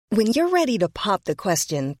When you're ready to pop the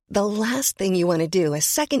question, the last thing you want to do is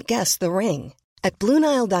second-guess the ring. At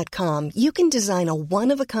BlueNile.com, you can design a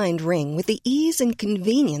one-of-a-kind ring with the ease and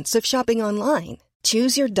convenience of shopping online.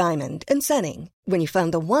 Choose your diamond and setting. When you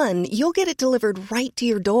find the one, you'll get it delivered right to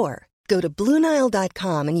your door. Go to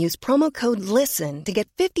BlueNile.com and use promo code LISTEN to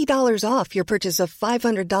get $50 off your purchase of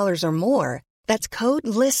 $500 or more. That's code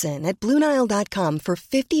LISTEN at BlueNile.com for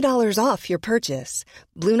 $50 off your purchase.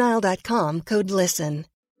 BlueNile.com, code LISTEN.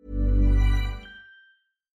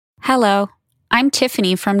 Hello, I'm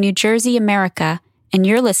Tiffany from New Jersey, America, and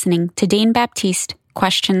you're listening to Dane Baptiste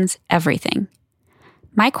Questions Everything.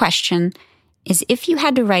 My question is, if you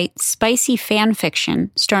had to write spicy fan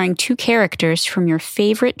fiction starring two characters from your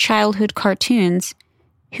favorite childhood cartoons,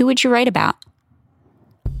 who would you write about?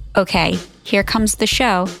 Okay, here comes the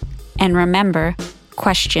show. And remember,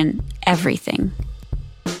 question everything.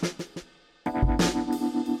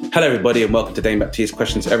 Hello, everybody, and welcome to Dane Baptiste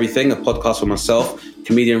Questions Everything, a podcast for myself,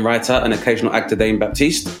 comedian, writer, and occasional actor Dane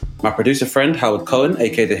Baptiste, my producer friend Howard Cohen,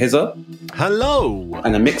 aka The Hizzer. Hello!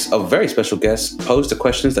 And a mix of very special guests pose the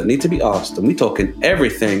questions that need to be asked, and we're talking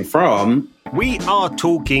everything from... We are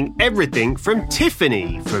talking everything from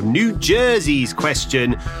Tiffany, from New Jersey's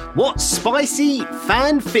question, what spicy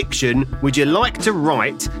fan fiction would you like to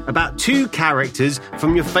write about two characters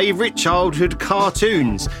from your favourite childhood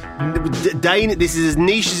cartoons? Dane, this is as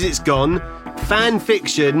niche as it's gone. Fan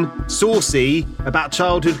fiction, saucy, about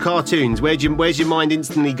childhood cartoons. Where's your mind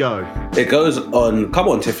instantly go? It goes on, come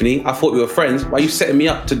on, Tiffany, I thought we were friends. Why are you setting me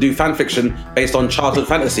up to do fan fiction based on childhood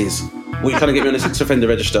fantasies? What, are you trying to get me on the sex offender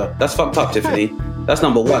register? That's fucked up, Tiffany. That's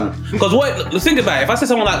number one. Because let's think about it. If I say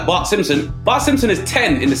someone like Bart Simpson is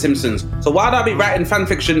 10 in The Simpsons. So why would I be writing fan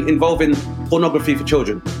fiction involving pornography for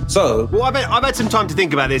children? So... Well, I've had some time to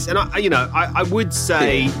think about this, and I would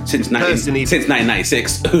say... Yeah, since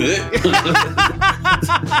 1996.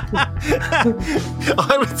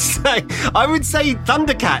 I would say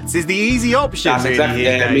Thundercats is the easy option. That's exactly,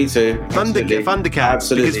 really, me too. Thundercats.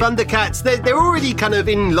 Absolutely. Because Thundercats, they're already kind of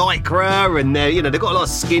in lycra, and they've got a lot of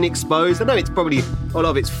skin exposed. I know it's probably a lot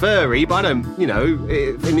of it's furry, but I don't,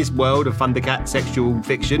 in this world of Thundercat sexual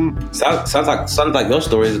fiction. Sounds like your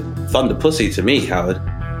story is Thunder Pussy to me, Howard.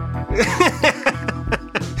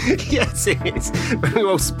 Yes, it is. Very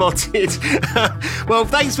well spotted. Well,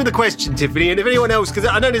 thanks for the question, Tiffany. And if anyone else, because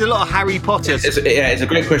I know there's a lot of Harry Potter. It's a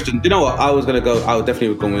great question. Do you know what? I would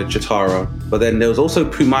definitely go with Chitara. But then there was also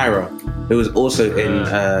Pumaira, who was also in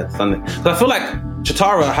Thunder. So I feel like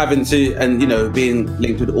Chitara having to, and being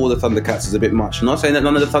linked with all the Thundercats is a bit much. I'm not saying that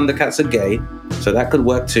none of the Thundercats are gay, so that could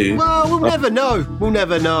work too. Well, we'll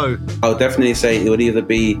never know. I would definitely say it would either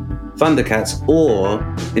be Thundercats or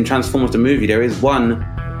in Transformers the movie, there is one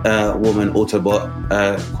woman Autobot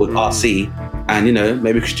called RC, and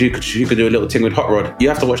maybe she could do a little thing with Hot Rod. You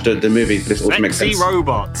have to watch the movie for this all to make sense.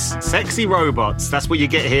 Sexy robots. That's what you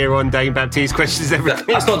get here on Dane Baptiste Questions Everything.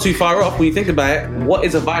 That's not too far off when you think about it. What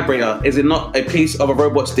is a vibrator? Is it not a piece of a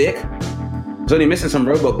robot's dick? It's only missing some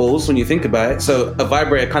robot balls when you think about it. So a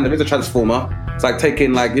vibrator kind of is a transformer. It's like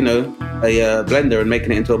taking a blender and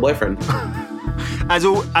making it into a boyfriend. As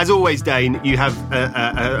always, Dane, you have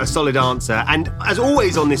a solid answer. And as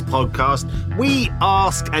always on this podcast, we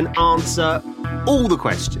ask and answer all the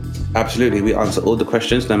questions. Absolutely. We answer all the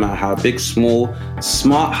questions, no matter how big, small,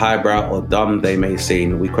 smart, highbrow, or dumb they may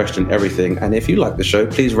seem. We question everything. And if you like the show,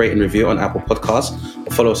 please rate and review on Apple Podcasts,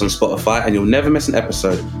 or follow us on Spotify, and you'll never miss an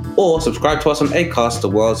episode. Or subscribe to us on Acast, the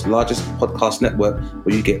world's largest podcast network,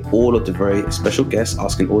 where you get all of the very special guests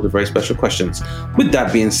asking all the very special questions. With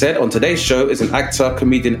that being said, on today's show is an actor,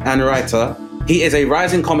 comedian, and writer. He is a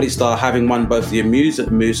rising comedy star, having won both the Amuse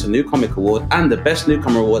Moose New Comic Award and the Best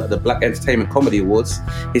Newcomer Award at the Black Entertainment Comedy Awards.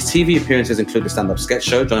 His TV appearances include the stand-up sketch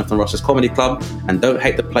show, Jonathan Ross's Comedy Club, and Don't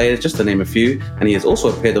Hate the Players, just to name a few. And he has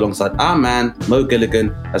also appeared alongside our man, Mo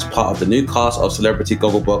Gilligan, as part of the new cast of Celebrity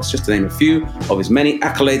Gogglebox, just to name a few of his many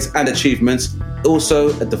accolades and achievements.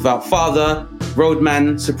 Also a devout father,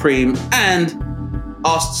 roadman supreme, and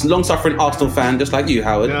long-suffering Arsenal fan, just like you,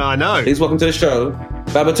 Howard. Yeah, I know. Please welcome to the show,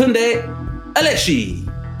 Babatunde Aleshi.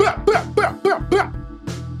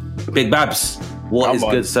 Big Babs, what is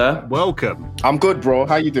good, sir? Welcome. I'm good, bro.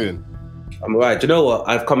 How you doing? I'm all right. Do you know what?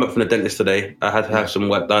 I've come up from the dentist today. I had to have some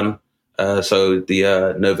work done. So the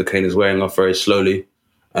Novocaine is wearing off very slowly.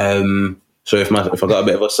 So if I got a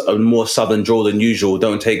bit of a more southern drawl than usual,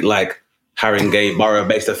 don't take like Haringey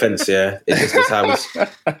borough-based offence, yeah? It's just how it's...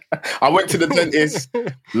 I went to the dentist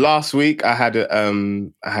last week. I had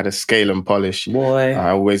a scale and polish. Boy. I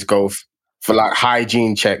always go for like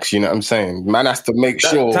hygiene checks, you know what I'm saying? Man has to make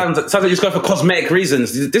sure. Sounds like you just go for cosmetic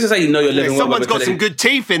reasons. This is how you know you're living well. Someone's got some good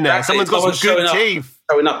teeth in there. Exactly. Someone's got some good teeth.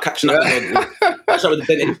 showing up, catching up with the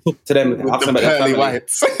dentist, talk to them, ask them about their family.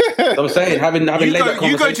 Whites. So I'm saying, having laid back conversations.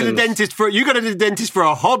 You go to the dentist for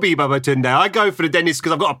a hobby, Babatunde. I go for the dentist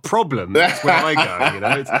because I've got a problem. That's where I go. You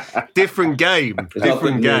know, it's different game.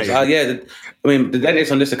 Different game. I mean, the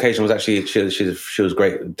dentist on this occasion was actually she was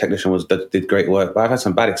great. The technician did great work, but I've had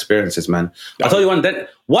some bad experiences, man. I'll tell you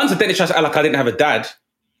once a dentist tried to act like I didn't have a dad.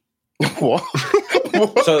 What?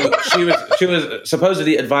 So she was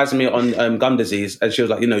supposedly advising me on gum disease, and she was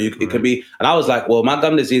like, it could be, and I was like, well, my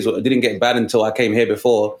gum disease didn't get bad until I came here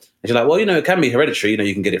before, and she's like, well, it can be hereditary,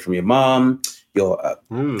 you can get it from your mom, your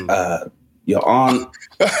aunt.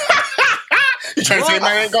 You trying to say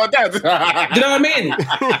man ain't got dad? Do you know what I mean?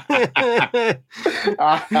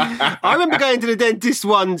 I remember going to the dentist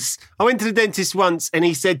once. I went to the dentist once and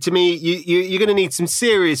he said to me, you're going to need some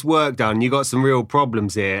serious work done. You got some real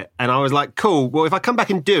problems here. And I was like, cool. Well, if I come back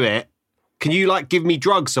and do it, can you give me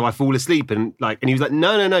drugs so I fall asleep? And he was like,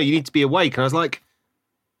 no, you need to be awake. And I was like,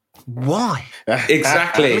 why?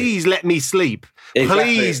 Exactly. Please let me sleep.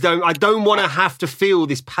 Exactly. Please don't. I don't want to have to feel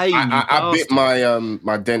this pain. I bit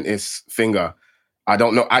my dentist's finger. I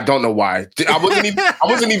don't know why. I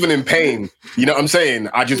wasn't even in pain. You know what I'm saying?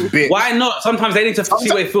 I just bit. Why not? Sometimes they need to see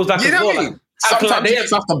what it feels like as well. Sometimes they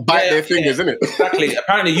just have to bite their fingers, isn't it? Exactly.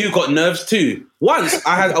 Apparently, you've got nerves too. Once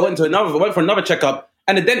I went for another checkup,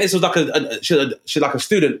 and the dentist was she's like a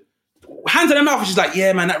student. Hands in her mouth, and she's like,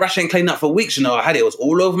 "Yeah, man, that rash ain't cleaned up for weeks. I had it. It was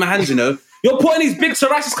all over my hands. You're putting these big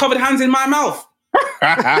psoriasis-covered hands in my mouth."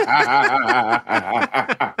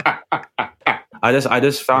 I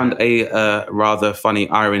just found a rather funny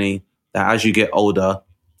irony that as you get older,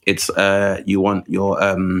 it's you want your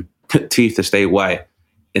teeth to stay white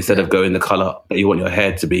instead of going the color that you want your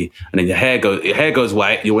hair to be, and then your hair goes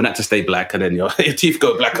white. You want that to stay black, and then your teeth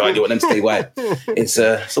go blacker, and you want them to stay white. It's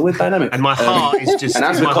a weird dynamic. And my heart is just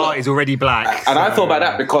my heart is already black. And I thought about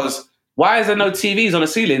that because why is there no TVs on the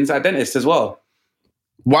ceilings at dentists as well?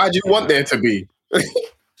 Why do you want there to be?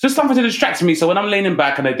 Just something to distract me, so when I'm leaning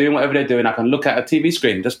back and they're doing whatever they're doing, I can look at a TV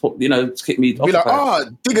screen. Just put, just keep me. Be like,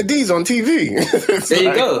 Digger D's on TV. There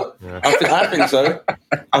you go. Yeah. I think so.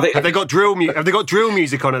 Have they got drill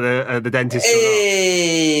music on at the dentist?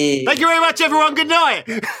 Hey. Thank you very much, everyone. Good night.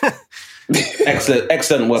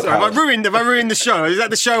 Excellent work. Sorry, have I ruined the show? Is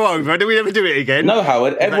that the show over? Do we ever do it again? No,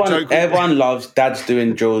 Howard. Everyone loves dads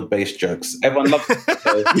doing drill-based jokes. Everyone loves it.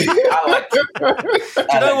 So I like it.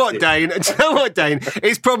 Do you know what, Dane?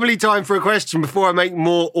 It's probably time for a question before I make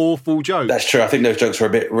more awful jokes. That's true. I think those jokes are a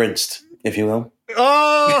bit rinsed, if you will.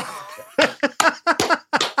 Oh! Do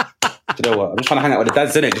you know what? I'm just trying to hang out with the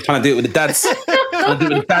dads, innit? Just trying to do it with the dads.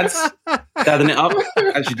 Dadding it up,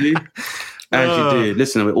 as you do. As you do.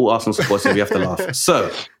 Listen, we're all Arsenal supporters, so we have to laugh.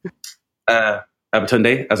 So,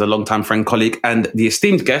 Babatunde, as a long-time friend, colleague, and the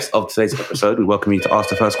esteemed guest of today's episode, we welcome you to ask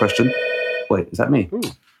the first question. Wait, is that me? Ooh.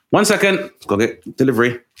 1 second. Let's go get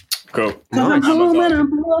delivery. Cool. Nice. Home when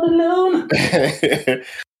I'm all alone.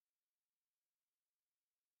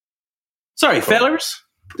 Sorry, fellas.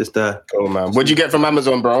 Just cool, man. What'd you get from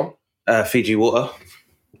Amazon, bro? Fiji water.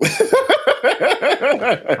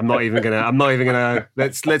 I'm not even gonna.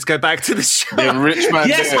 Let's go back to the show. The rich man.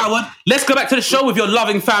 Yes, Howard. Let's go back to the show with your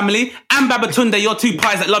loving family and Babatunde, your two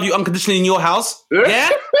pies that love you unconditionally in your house. Yeah.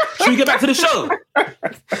 Should we get back to the show?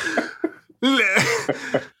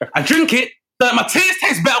 I drink it so that my tears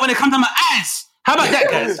taste better when it comes down my ass. How about that,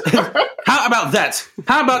 guys? How about that?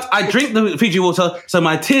 How about I drink the Fiji water so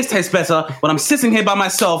my tears taste better when I'm sitting here by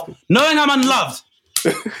myself, knowing I'm unloved?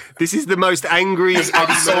 This is the most angriest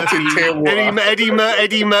Eddie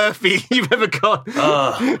Murphy you've ever got.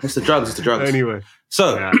 It's the drugs. Anyway.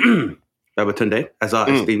 So, Babatunde, as our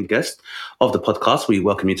esteemed guest of the podcast, we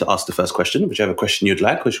welcome you to ask the first question, whichever question you'd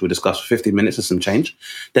like, which we'll discuss for 15 minutes or some change.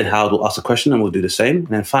 Then Howard will ask a question and we'll do the same. And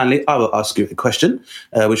then finally, I will ask you a question,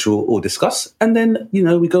 which we'll all discuss. And then,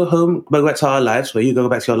 we go home, go back to our lives, where you go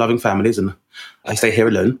back to your loving families and I stay here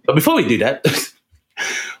alone. But before we do that...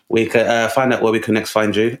 we can find out where we can next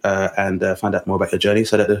find you and find out more about your journey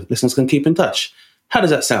so that the listeners can keep in touch. How does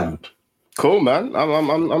that sound? Cool, man.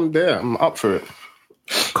 I'm there. I'm up for it.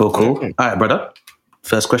 Cool. Okay. All right, brother.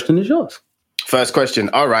 First question is yours. First question.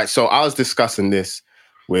 All right. So I was discussing this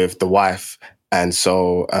with the wife. And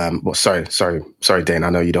so, sorry, Dane. I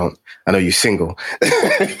know you're single.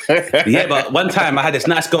 Yeah, but one time I had this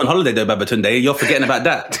nice girl on holiday though, Babatunde. You're forgetting about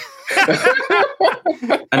that.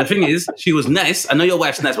 And the thing is, she was nice. I know your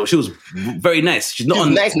wife's nice, but she was very nice. She's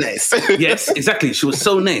nice. Yes, exactly. She was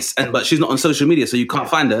so nice, but she's not on social media, so you can't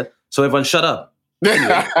find her. So everyone shut up.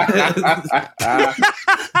 Nah.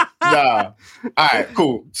 All right,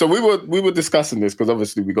 cool. So we were discussing this because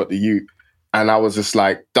obviously we got the youth, and I was just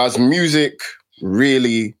like, does music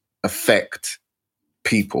really affect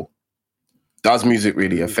people? Does music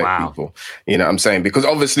really affect people? You know what I'm saying? Because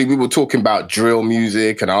obviously we were talking about drill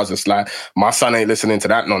music and I was just like, my son ain't listening to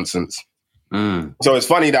that nonsense. So it's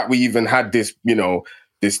funny that we even had this, you know,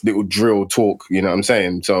 this little drill talk, you know what I'm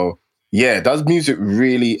saying? So yeah, does music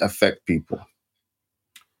really affect people?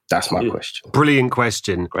 That's my question. Brilliant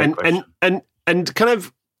question. And kind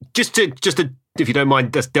of just to if you don't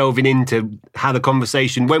mind just delving into how the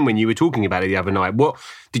conversation went when you were talking about it the other night, what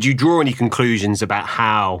did you draw any conclusions about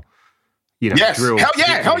how, you know, yes, drill?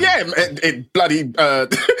 hell yeah. It bloody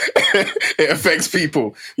it affects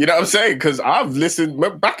people. You know what I'm saying? Because I've listened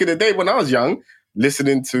back in the day when I was young,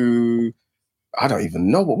 listening to, I don't even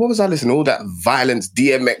know what was I listening to? All that violence,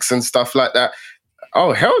 DMX and stuff like that.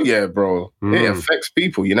 Oh hell yeah, bro! It affects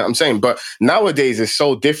people. You know what I'm saying? But nowadays it's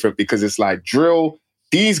so different because it's like drill.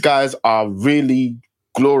 These guys are really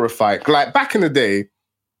glorified. Like back in the day,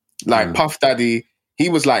 like Puff Daddy. He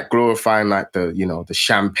was like glorifying like the, you know, the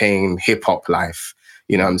champagne hip hop life,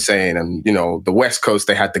 you know what I'm saying? And, you know, the West Coast,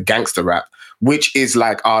 they had the gangster rap, which is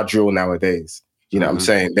like our drill nowadays. You know what I'm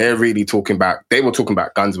saying? They were talking about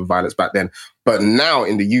guns and violence back then. But now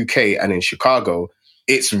in the UK and in Chicago,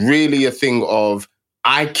 it's really a thing of,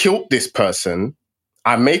 I killed this person,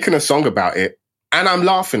 I'm making a song about it, and I'm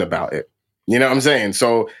laughing about it. You know what I'm saying?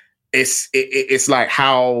 So it's like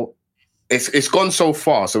how it's gone so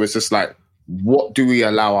far. So it's just like, what do we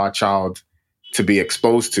allow our child to be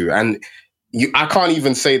exposed to? And I can't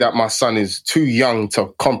even say that my son is too young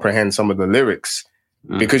to comprehend some of the lyrics.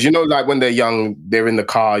 Because, you know, like when they're young, they're in the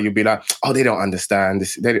car, you'll be like, oh, they don't understand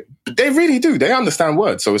this. They really do. They understand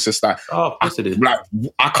words. So it's just like,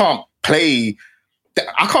 I can't play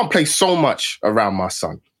so much around my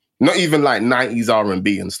son. Not even like 90s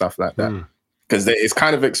R&B and stuff like that. Because it's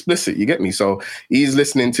kind of explicit, you get me? So he's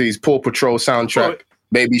listening to his Paw Patrol soundtrack.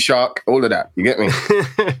 Baby Shark, all of that. You get me?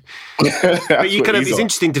 But you kind of, it's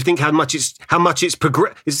interesting to think how much it's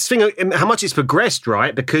progressed,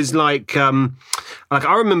 right? Because like I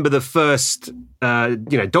remember the first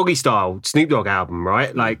Doggy Style Snoop Dogg album,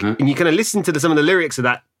 right? Like, and you kind of listen to some of the lyrics of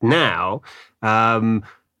that now, and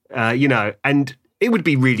it would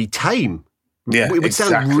be really tame. Yeah, it would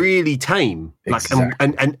sound really tame. Like,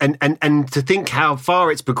 and to think how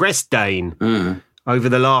far it's progressed, Dane, over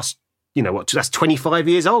the last. You know what? That's 25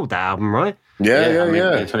 years old. That album, right? Yeah. The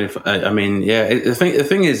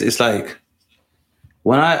thing is, it's like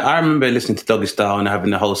when I remember listening to Doggy Style and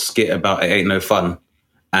having the whole skit about it ain't no fun,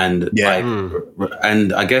 and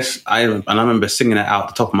and I guess I remember singing it out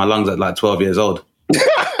the top of my lungs at like 12 years old.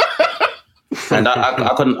 And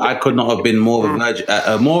I could not have been more of a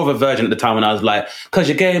virgin at the time when I was like, "'Cause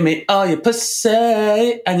you gave me all your pussy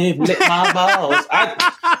and you licked my balls."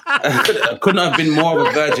 I couldn't have been more of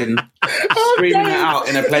a virgin, screaming it out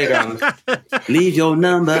in a playground. Leave your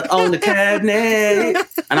number on the cabinet,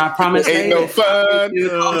 and I promise ain't no fun.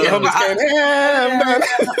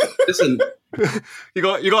 Listen, you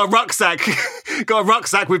got a rucksack. Got a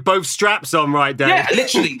rucksack with both straps on, right, Dan? Yeah,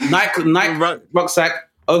 literally, Nike rucksack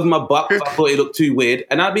over my butt. I thought it looked too weird,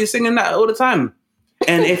 and I'd be singing that all the time.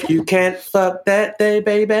 And if you can't fuck that day,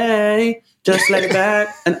 baby, just lay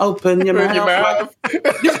back and open your mouth.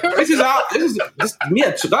 This is me. I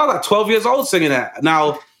was like 12 years old singing that.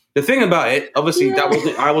 Now, the thing about it, obviously,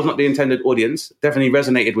 I was not the intended audience. Definitely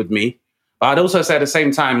resonated with me. But I'd also say at the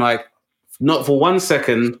same time, like, not for 1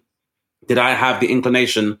 second did I have the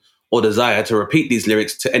inclination or desire to repeat these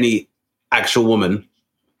lyrics to any actual woman,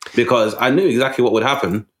 because I knew exactly what would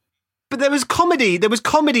happen. But there was comedy. There was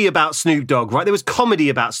comedy about Snoop Dogg, right? There was comedy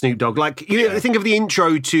about Snoop Dogg. Like, you know, think of the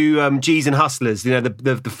intro to G's and Hustlers. You know,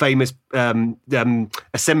 the famous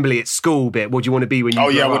assembly at school bit. What do you want to be when you grow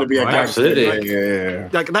up? I want to be a gangster. Absolutely. Yeah.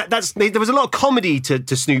 Like there was a lot of comedy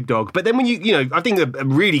to Snoop Dogg. But then when I think a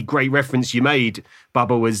really great reference you made,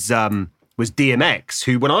 Bubba, was DMX,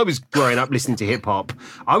 who when I was growing up listening to hip hop,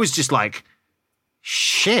 I was just like,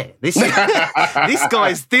 shit, this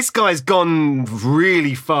guy's gone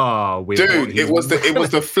really far with. Dude, it was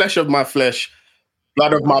the flesh of my flesh,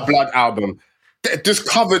 blood of my blood album, just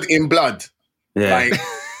covered in blood. Yeah. Like,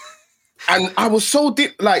 and I was so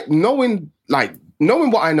knowing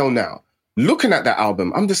what I know now, looking at that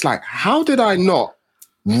album, I'm just like, how did I not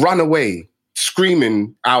run away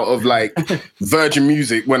screaming out of like Virgin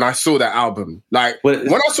Music when I saw that album? Like,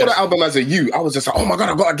 when I saw that album as a youth, I was just like, oh my God,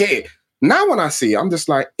 I gotta get it. Now when I see it, I'm just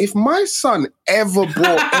like, if my son ever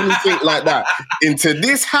brought anything like that into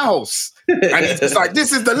this house, and it's just like,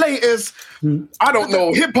 this is the latest, I don't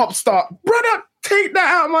know, hip-hop star, brother, take that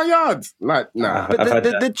out of my yard. Like, nah.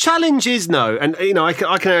 But the challenge is, no, and, you know,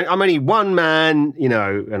 I'm only one man, you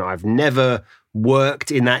know, and I've never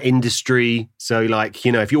worked in that industry. So like,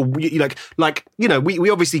 you know, if you're like, you know, we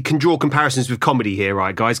obviously can draw comparisons with comedy here,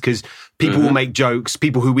 right, guys? Because people will make jokes,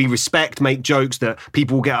 people who we respect make jokes that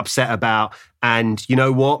people will get upset about. And you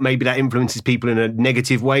know what? Maybe that influences people in a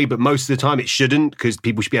negative way, but most of the time it shouldn't, because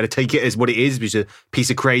people should be able to take it as what it is, which is a piece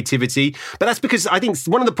of creativity. But that's because I think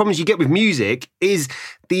one of the problems you get with music is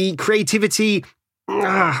the creativity.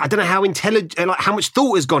 I don't know how intelligent, like how much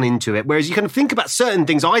thought has gone into it. Whereas you can think about certain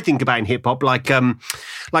things I think about in hip hop, like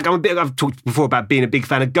I've talked before about being a big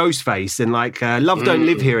fan of Ghostface and like Love Don't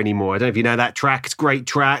Live Here Anymore. I don't know if you know that track. It's a great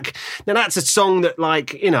track. Now that's a song that,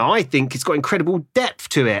 like, you know, I think it's got incredible depth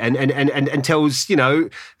to it and tells, you know,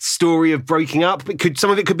 story of breaking up. Some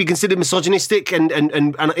of it could be considered misogynistic and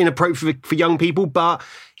inappropriate for young people, but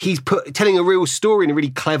he's telling a real story in a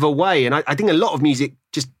really clever way. And I think a lot of music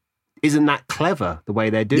just isn't that clever the way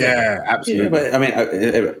they're doing it. Yeah, absolutely. Yeah, but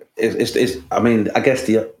I mean, I guess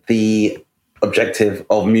the objective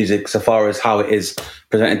of music, so far as how it is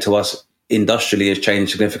presented to us industrially, has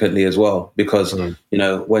changed significantly as well. Because you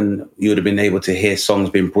know, when you would have been able to hear songs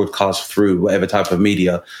being broadcast through whatever type of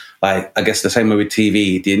media, like I guess the same way with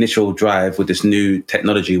TV, the initial drive with this new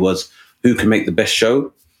technology was who can make the best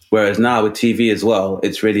show. Whereas now with TV as well,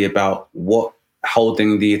 it's really about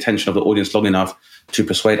holding the attention of the audience long enough to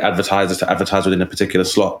persuade advertisers to advertise within a particular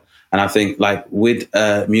slot. And I think like with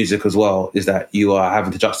music as well, is that you are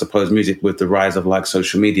having to juxtapose music with the rise of like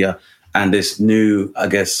social media and this new, I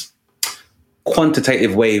guess,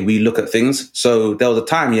 quantitative way we look at things. So there was a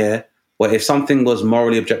time, where if something was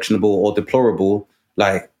morally objectionable or deplorable,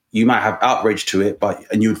 like you might have outrage to it,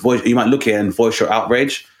 and you might look at it and voice your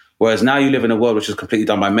outrage. Whereas now you live in a world which is completely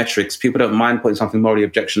done by metrics. People don't mind putting something morally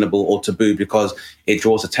objectionable or taboo because it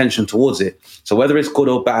draws attention towards it. So whether it's good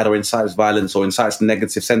or bad or incites violence or incites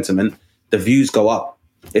negative sentiment, the views go up.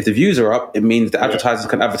 If the views are up, it means the advertisers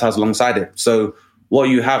can advertise alongside it. So what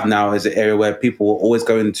you have now is an area where people are always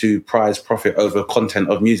going to prize profit over content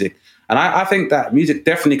of music. And I think that music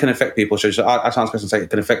definitely can affect people. So I sound supposed to say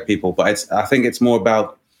it can affect people, but I think it's more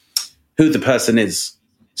about who the person is.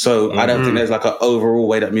 So I don't think there's like an overall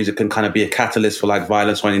way that music can kind of be a catalyst for like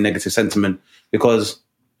violence or any negative sentiment. Because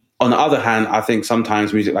on the other hand, I think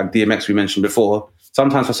sometimes music like DMX we mentioned before,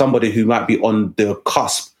 sometimes for somebody who might be on the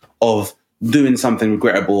cusp of doing something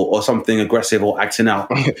regrettable or something aggressive or acting out,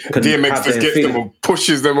 DMX just gets them or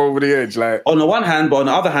pushes them over the edge. Like on the one hand, but on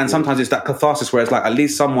the other hand, sometimes it's that catharsis where it's like at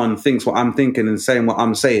least someone thinks what I'm thinking and saying what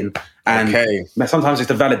I'm saying. And sometimes it's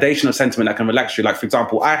the validation of sentiment that can relax you. Like for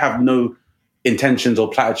example, I have no intentions or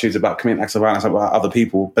platitudes about committing acts of violence about other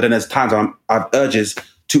people, but then there's times I have urges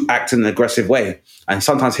to act in an aggressive way, and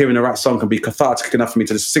sometimes hearing the right song can be cathartic enough for me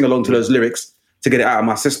to just sing along to those lyrics to get it out of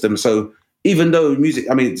my system. So even though music,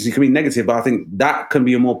 I mean, it can be negative, but I think that can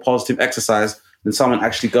be a more positive exercise than someone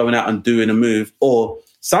actually going out and doing a move. Or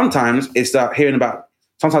sometimes it's that hearing about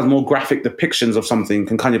sometimes more graphic depictions of something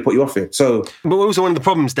can kind of put you off it. So, but also one of the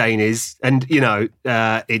problems, Dane, is, and you know,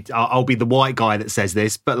 I'll be the white guy that says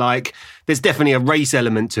this, but like, there's definitely a race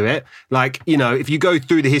element to it. Like, you know, if you go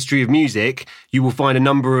through the history of music, you will find a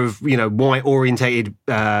number of, you know, white-orientated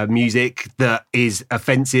music that is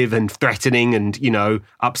offensive and threatening and, you know,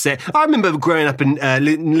 upset. I remember growing up and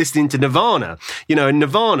listening to Nirvana. You know, and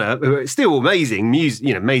Nirvana, who are still amazing music,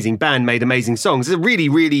 you know, amazing band, made amazing songs. It's a really,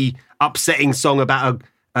 really upsetting song about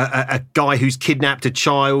a guy who's kidnapped a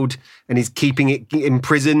child and is keeping it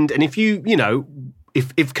imprisoned. And if you know,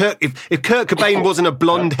 if Kurt Cobain wasn't a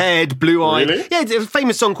blonde-haired, blue-eyed, it's a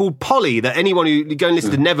famous song called Polly that anyone who go and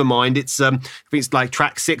listen to Nevermind, it's like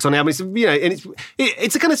track 6 on the album. It's, you know, and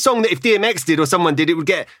it's a kind of song that if DMX did or someone did, it would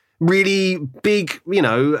get really big, you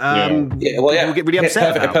know, people get really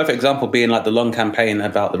upset about. A perfect example being like the long campaign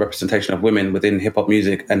about the representation of women within hip-hop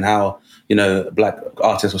music and how, you know, black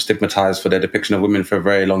artists were stigmatized for their depiction of women for a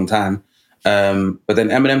very long time. But then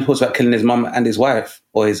Eminem talks about killing his mum and his wife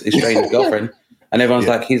or his estranged girlfriend, and everyone's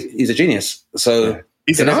like, he's a genius. So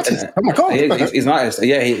he's an artist. Oh my God. He's an artist.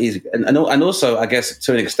 Yeah, and also, I guess,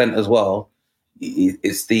 to an extent as well,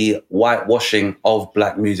 it's the whitewashing of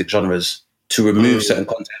black music genres to remove certain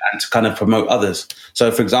content and to kind of promote others.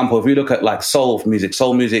 So, for example, if we look at like soul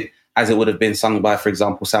music, as it would have been sung by, for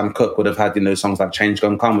example, Sam Cooke would have had, you know, songs like Change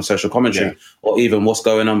Gonna Come with social commentary, or even What's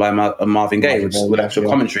Going On by Marvin Gaye, which is with actual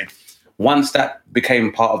commentary. Once that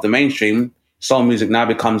became part of the mainstream, soul music now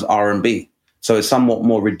becomes R&B. So it's somewhat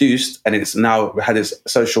more reduced, and it's now had its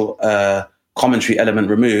social commentary element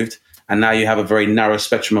removed, and now you have a very narrow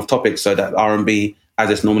spectrum of topics, so that R&B, as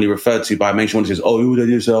it's normally referred to by mainstream audiences, oh, you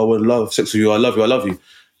did say I would love sex with you, I love you, I love you.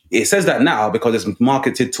 It says that now because it's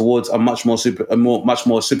marketed towards a much more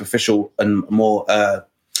superficial and more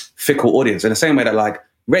fickle audience. In the same way that like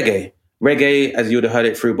reggae, reggae, as you would have heard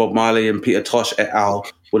it through Bob Marley and Peter Tosh et al.,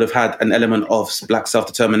 would have had an element of black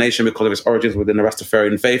self-determination because of its origins within the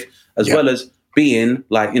Rastafarian faith, as well as being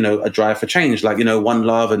like, a drive for change, like, One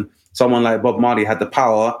Love, and someone like Bob Marley had the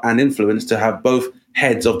power and influence to have both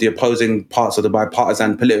heads of the opposing parts of the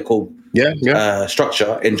bipartisan political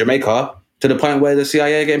structure in Jamaica, to the point where the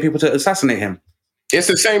CIA are getting people to assassinate him. It's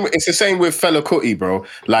the same with Fela Kuti, bro.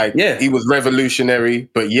 Like, he was revolutionary,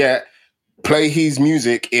 but yet play his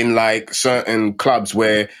music in like certain clubs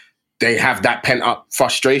where they have that pent up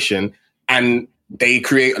frustration and they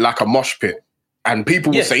create like a mosh pit. And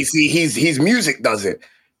people will say, see, his music does it.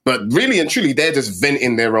 But really and truly, they're just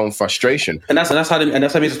venting their own frustration. And that's how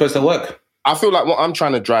music's supposed to work. I feel like what I'm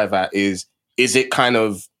trying to drive at is it kind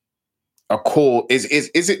of a core, is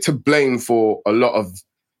it to blame for a lot of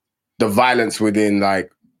the violence within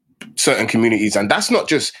like certain communities? And that's not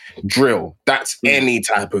just drill, that's any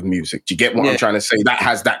type of music. Do you get what I'm trying to say? That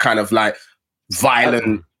has that kind of like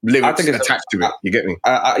violent lyrics attached to it. You get me?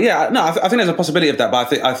 I think there's a possibility of that,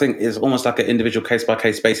 but I think it's almost like an individual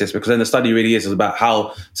case-by-case basis, because then the study really is about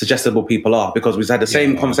how suggestible people are, because we've had the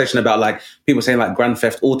same conversation about like people saying like Grand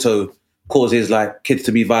Theft Auto causes like kids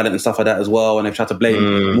to be violent and stuff like that as well, and they've tried to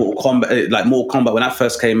blame Mortal Kombat when that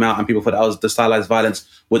first came out, and people thought that was the stylized violence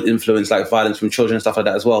would influence like violence from children and stuff like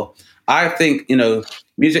that as well. I think,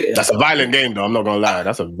 music... That's a violent game, though. I'm not going to lie.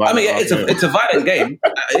 That's a violent game. It's a violent game.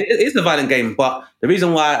 It is a violent game. But the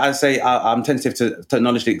reason why I say I'm tentative to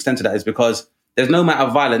acknowledge the extent of that is because there's no amount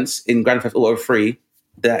of violence in Grand Theft Auto 3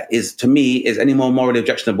 that is, to me, is any more morally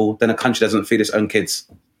objectionable than a country that doesn't feed its own kids.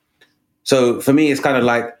 So for me, it's kind of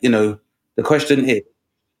like, the question is,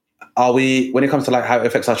 when it comes to like how it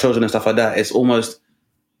affects our children and stuff like that, it's almost,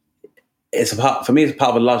 for me, it's part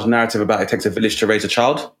of a larger narrative about it takes a village to raise a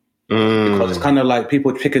child. Because it's kind of like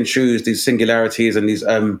people pick and choose these singularities and these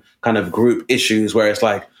kind of group issues where it's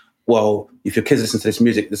like, well, if your kids listen to this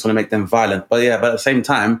music, it's going to make them violent. But at the same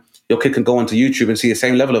time, your kid can go onto YouTube and see the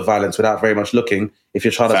same level of violence without very much looking if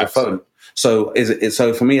your child has a phone. So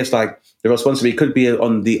so for me, it's like the responsibility could be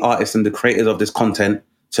on the artists and the creators of this content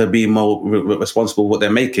to be more responsible for what they're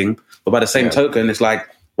making. But by the same token, it's like,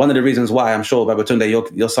 one of the reasons why I'm sure,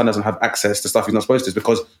 Babatunde, your son doesn't have access to stuff he's not supposed to is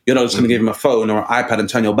because you're not just going to give him a phone or an iPad and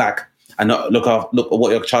turn your back and not look at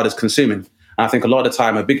what your child is consuming. And I think a lot of the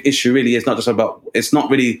time, a big issue really is it's not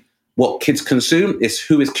really what kids consume, it's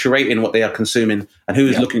who is curating what they are consuming and who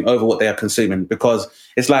is looking over what they are consuming. Because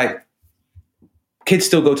it's like kids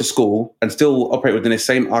still go to school and still operate within the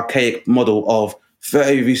same archaic model of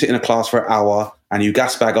 30 of you sit in a class for an hour and you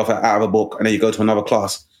gas bag off out of a book and then you go to another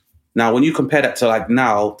class. Now, when you compare that to like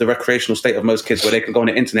now, the recreational state of most kids where they can go on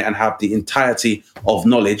the internet and have the entirety of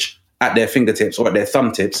knowledge at their fingertips or at their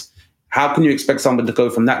thumb tips, how can you expect someone to go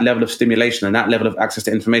from that level of stimulation and that level of access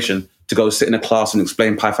to information to go sit in a class and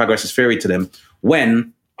explain Pythagoras' theory to them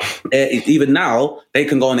when even now they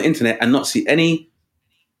can go on the internet and not see any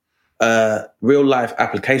real life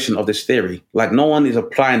application of this theory? Like no one is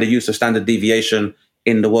applying the use of standard deviation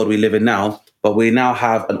in the world we live in now. But we now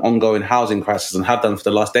have an ongoing housing crisis and have done for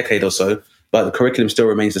the last decade or so, but the curriculum still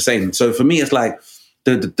remains the same. So for me, it's like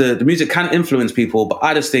the music can influence people, but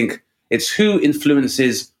I just think it's who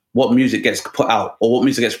influences what music gets put out or what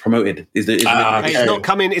music gets promoted. It's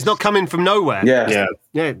not coming from nowhere. Yeah.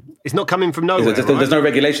 It's not coming from nowhere. There's no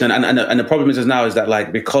regulation. And the problem is now is that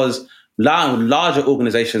like, because larger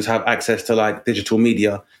organizations have access to like digital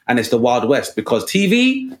media and it's the Wild West because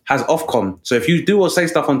TV has Ofcom. So if you do or say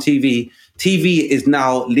stuff on TV is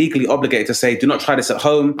now legally obligated to say, do not try this at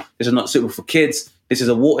home. This is not suitable for kids. This is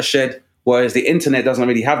a watershed. Whereas the internet doesn't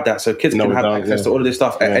really have that. So kids can have access to all of this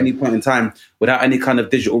stuff at any point in time without any kind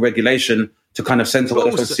of digital regulation to kind of censor what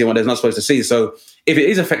they're supposed to see and what they're not supposed to see. So if it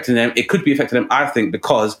is affecting them, it could be affecting them, I think,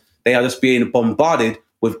 because they are just being bombarded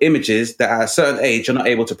with images that at a certain age you're not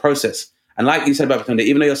able to process. And like you said about Babatunde,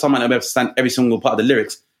 even though you're someone that may understand every single part of the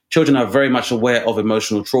lyrics, children are very much aware of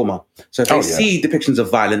emotional trauma. So if they see depictions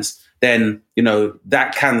of violence, then,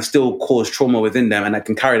 that can still cause trauma within them and that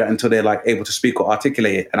can carry that until they're like able to speak or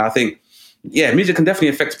articulate it. And I think, music can definitely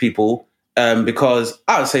affect people because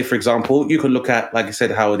I would say, for example, you can look at, like you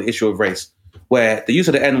said, how the issue of race, where the use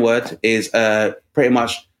of the N-word is pretty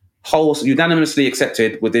much unanimously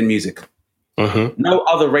accepted within music. Mm-hmm. No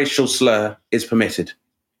other racial slur is permitted.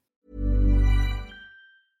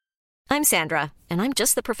 I'm Sandra, and I'm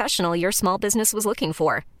just the professional your small business was looking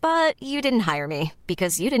for. But you didn't hire me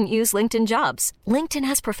because you didn't use LinkedIn Jobs. LinkedIn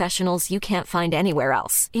has professionals you can't find anywhere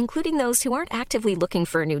else, including those who aren't actively looking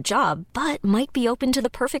for a new job, but might be open to the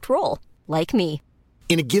perfect role, like me.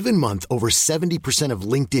 In a given month, over 70% of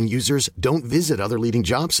LinkedIn users don't visit other leading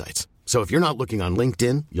job sites. So if you're not looking on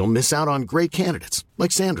LinkedIn, you'll miss out on great candidates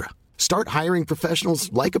like Sandra. Start hiring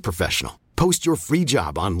professionals like a professional. Post your free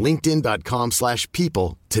job on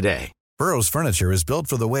linkedin.com/people today. Burrow's furniture is built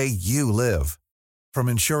for the way you live. From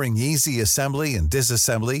ensuring easy assembly and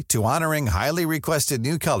disassembly to honoring highly requested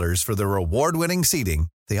new colors for their award-winning seating,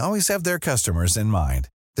 they always have their customers in mind.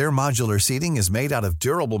 Their modular seating is made out of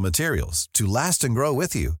durable materials to last and grow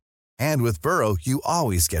with you. And with Burrow, you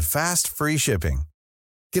always get fast, free shipping.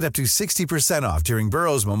 Get up to 60% off during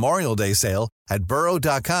Burrow's Memorial Day sale at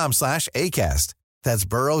burrow.com/ACAST. That's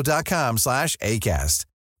burrow.com/ACAST.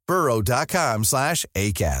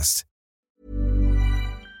 burrow.com/ACAST.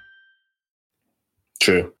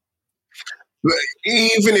 True. But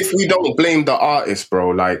even if we don't blame the artist,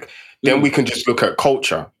 bro, like, then we can just look at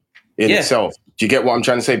culture in itself. Do you get what I'm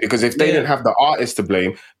trying to say? Because if they didn't have the artist to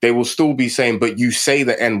blame, they will still be saying, but you say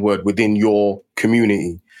the N-word within your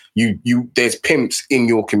community. There's pimps in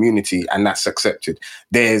your community, and that's accepted.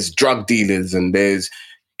 There's drug dealers, and there's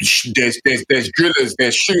drillers,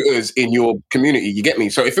 there's shooters in your community. You get me?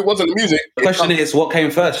 So if it wasn't the music, the question is, what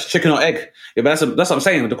came first, chicken or egg? Yeah, but that's what I'm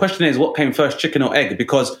saying. The question is, what came first, chicken or egg?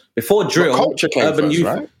 Because before drill, culture came urban first, youth,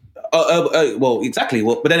 right? Well, exactly.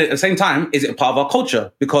 Well, but then at the same time, is it part of our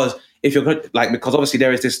culture? Because if you're because obviously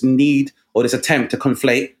there is this need or this attempt to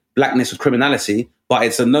conflate blackness with criminality, but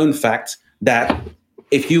it's a known fact that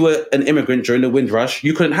if you were an immigrant during the Windrush,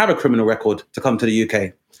 you couldn't have a criminal record to come to the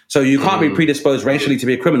UK. So you can't be predisposed racially to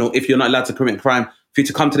be a criminal if you're not allowed to commit crime for you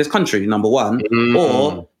to come to this country, number one.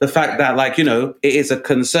 Or the fact that,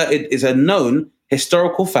 it is a known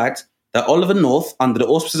historical fact that Oliver North, under the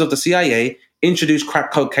auspices of the CIA, introduced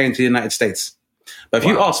crack cocaine to the United States. But if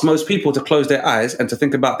you ask most people to close their eyes and to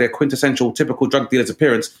think about their quintessential typical drug dealer's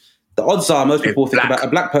appearance, the odds are most people think about a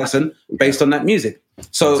black person based on that music.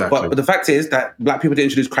 So, exactly. But the fact is that black people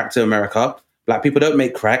didn't introduce crack to America. Black people don't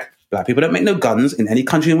make crack. Black people don't make no guns in any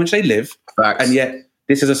country in which they live. Facts. And yet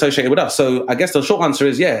this is associated with us. So I guess the short answer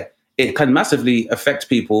is, it can massively affect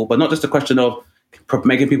people, but not just a question of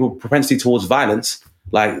making people propensity towards violence.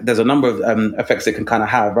 Like, there's a number of effects it can kind of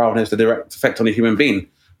have rather than just a direct effect on a human being.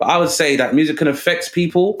 But I would say that music can affect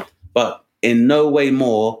people, but in no way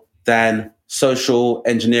more than social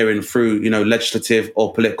engineering through, legislative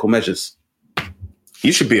or political measures.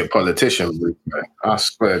 You should be a politician, man. I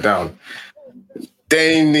swear down.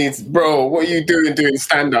 Dane needs, bro, what are you doing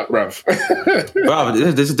stand-up, bruv? Bro,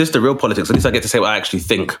 this is the real politics. At least I get to say what I actually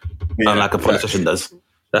think, unlike a politician does.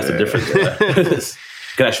 That's the difference. You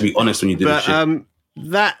can actually be honest when you do this shit.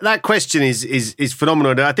 That question is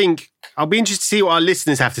phenomenal. I think I'll be interested to see what our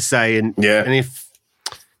listeners have to say. And if,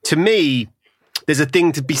 to me, there's a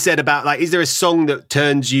thing to be said about, like, is there a song that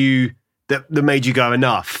turns you, that made you go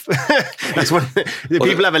enough? That's what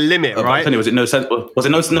people have a limit, right? Was it No Censor? Was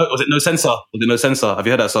it No Censor? Have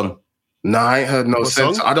you heard that song? No, I ain't heard No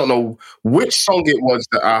Censor. I don't know which song it was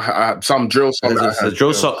that I some drill song. There's a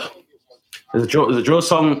drill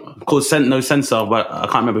song called No Censor, but I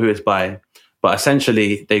can't remember who it's by. But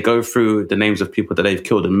essentially, they go through the names of people that they've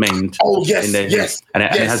killed and maimed. Oh, yes. And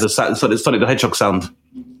it has a Sonic the Hedgehog sound.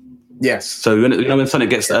 Yes. So when Sonic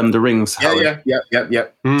gets the rings. Yeah.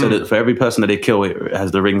 So that for every person that they kill, it has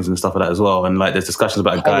the rings and stuff like that as well. And there's discussions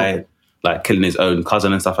about a guy killing his own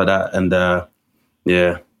cousin and stuff like that. And everyone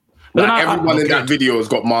in that video has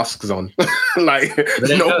got masks on. But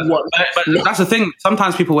that's the thing.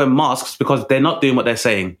 Sometimes people wear masks because they're not doing what they're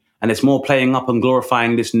saying, and it's more playing up and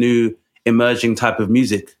glorifying this new emerging type of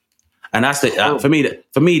music. And that's for me,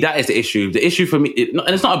 that is the issue. The issue for me, and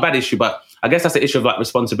it's not a bad issue, but I guess that's the issue of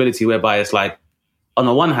responsibility, whereby it's on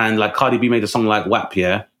the one hand, Cardi B made a song like WAP,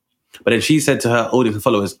 but then she said to her audience and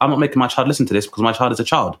followers, I'm not making my child listen to this because my child is a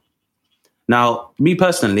child. Now, me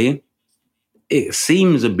personally, it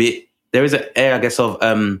seems there is an air, I guess, of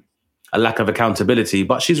a lack of accountability,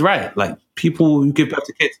 but she's right. People who give birth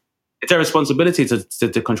to kids, it's their responsibility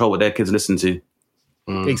to control what their kids listen to.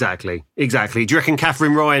 Exactly. Do you reckon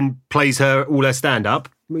Catherine Ryan plays all her stand-up?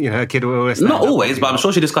 Her kid all her stand-up? Not always, but I'm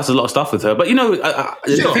sure she discusses a lot of stuff with her. But, sure,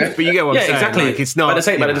 but you get what I'm saying. Exactly. It's not,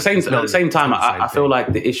 but at the same time, I feel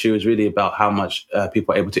like the issue is really about how much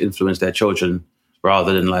people are able to influence their children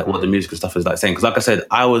rather than what the music and stuff is saying. Because like I said,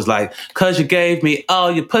 I was like, 'cause you gave me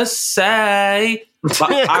all your pussy.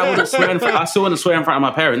 But I still wouldn't swear in front of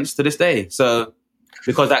my parents to this day. So,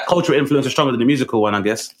 because that cultural influence is stronger than the musical one, I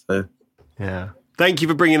guess. So. Yeah. Thank you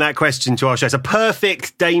for bringing that question to our show. It's a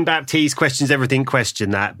perfect Dane Baptiste questions everything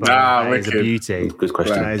question. That is a beauty. Good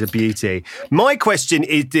question. That is a beauty. My question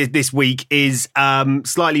this week is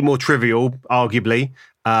slightly more trivial, arguably,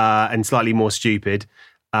 and slightly more stupid.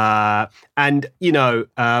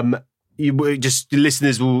 just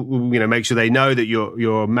listeners will make sure they know that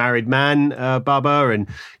you're a married man, Bubba, and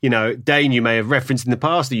Dane, you may have referenced in the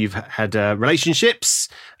past that you've had relationships.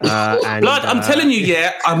 And, Blood, I'm telling you,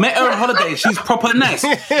 I met her on holiday. She's proper nice.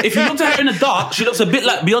 If you look at her in the dark, she looks a bit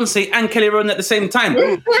like Beyonce and Kelly Rowland at the same time.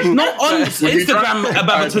 She's not on Instagram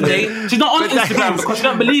about it today. She's not on Instagram because she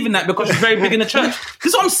don't believe in that because she's very big in the church.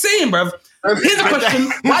 This is what I'm saying, bruv. Here's the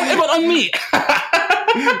question: why is everyone on me?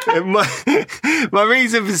 my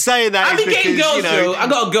reason for saying that is because girls, I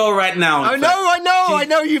got a girl right now. I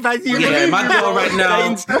know you've had. My girl right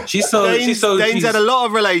now. Dane's had a lot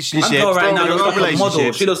of relationships. My girl right now looks like a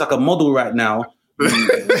model. She looks like a model right now.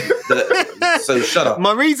 So shut up.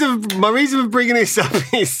 My reason for bringing this up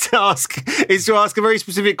is to ask a very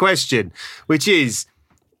specific question, which is,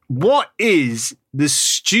 what is the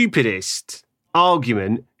stupidest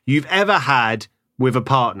argument you've ever had with a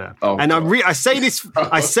partner? And I say this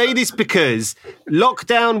because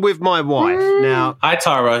lockdown with my wife. Now, hi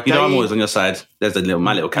Tara, I'm always on your side. There's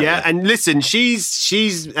my little cat. Yeah, and listen,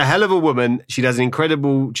 she's a hell of a woman. She does an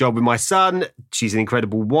incredible job with my son. She's an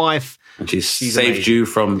incredible wife. And she's saved amazing. You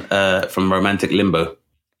from romantic limbo.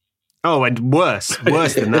 Oh, and worse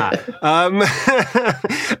than that.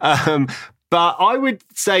 But I would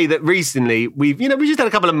say that recently we just had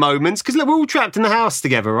a couple of moments because we're all trapped in the house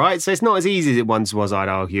together, right? So it's not as easy as it once was, I'd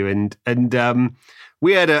argue. And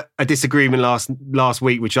we had a disagreement last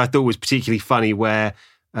week, which I thought was particularly funny, where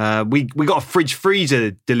we got a fridge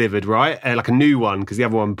freezer delivered, right? Like a new one because the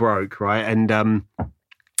other one broke, right? And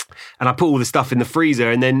I put all the stuff in the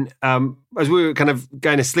freezer, and then as we were kind of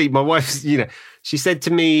going to sleep, my wife, she said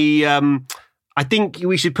to me, "I think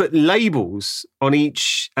we should put labels on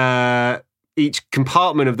each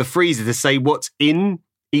compartment of the freezer to say what's in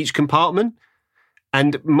each compartment."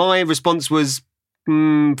 And my response was,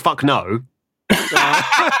 fuck no.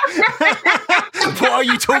 What are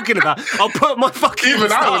you talking about? I'll put my fucking Even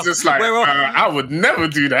stuff. I was just like, I would never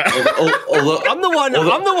do that. I'm the one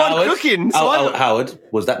Howard, cooking. So Howard,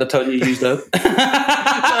 was that the tone you used though? Do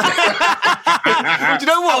you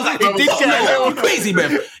know what? It did get a little crazy,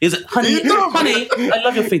 man. Is it, honey, I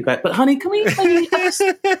love your feedback, but honey, can we darling?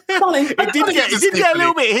 It did get a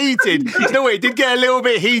little bit heated. You know what? It did get a little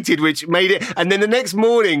bit heated, which made it. And then the next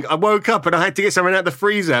morning, I woke up and I had to get something out of the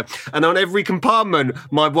freezer. And on every compartment,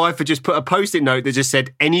 my wife had just put a post-it note that just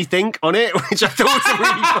said anything on it, which I thought was a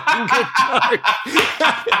really fucking good joke.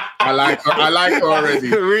 I like her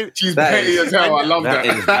already. She's petty as hell. I love that.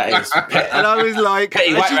 And I was like,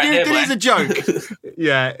 she did it as a joke.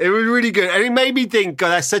 Yeah, it was really good. And it made me think, God,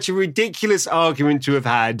 that's such a ridiculous argument to have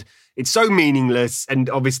had. It's so meaningless, and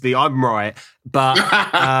obviously I'm right, but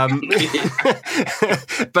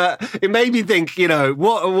but it made me think,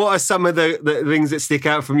 what are some of the things that stick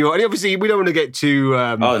out from your? And obviously we don't want to get too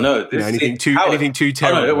anything too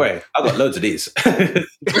terrible. Oh, no, don't worry. I've got loads of these. Because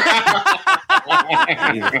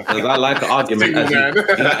I like an argument.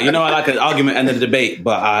 I like an argument and a debate,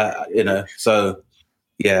 but so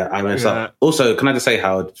yeah, I mean, also, can I just say,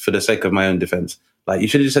 Howard, for the sake of my own defense, like, you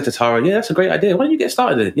should have just said to Tara, yeah, that's a great idea. Why don't you get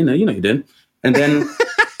started? You know you're doing. And then...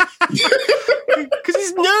 Because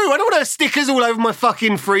it's new. I don't want to have stickers all over my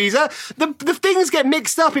fucking freezer. The things get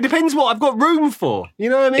mixed up. It depends what I've got room for.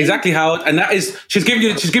 You know what I mean? Exactly, Howard. And that is... She's giving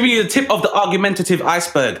you the tip of the argumentative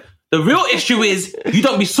iceberg. The real issue is you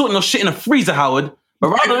don't be sorting your shit in a freezer, Howard. But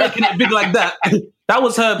rather than making it big like that... That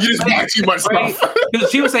was her... You just buy too much stuff.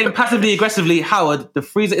 She was saying passively aggressively, Howard, the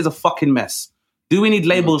freezer is a fucking mess. Do we need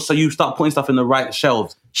labels so you start putting stuff in the right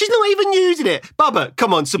shelves? She's not even using it. Bubba,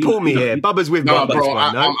 come on, support me here. Bubba's with me. No, bro,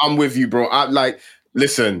 I'm with you, bro.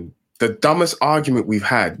 Listen, the dumbest argument we've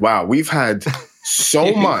had. Wow, we've had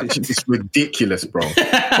so much. It's ridiculous, bro.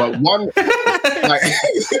 But one,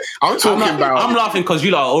 I'm laughing because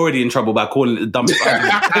you lot are already in trouble by calling it the dumbest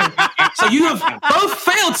argument. So you have both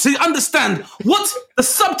failed to understand what the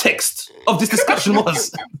subtext of this discussion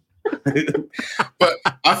was. But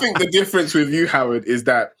I think the difference with you, Howard, is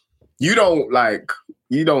that you don't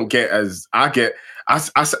get as I get.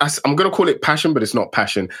 I'm gonna call it passion, but it's not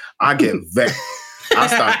passion. I get vexed. I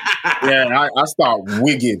start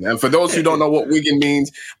wigging. And for those who don't know what wigging means,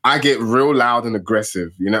 I get real loud and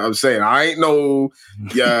aggressive. You know what I'm saying? I ain't no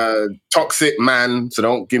toxic man, so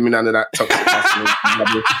don't give me none of that toxic passion.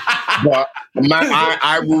 But man,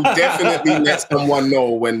 I will definitely let someone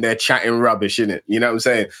know when they're chatting rubbish, innit? You know what I'm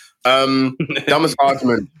saying? Dumbest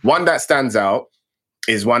argument. One that stands out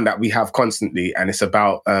is one that we have constantly, and it's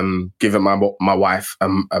about giving my wife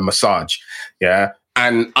a massage. Yeah.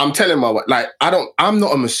 And I'm telling my wife, I'm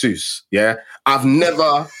not a masseuse. Yeah. I've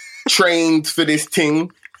never trained for this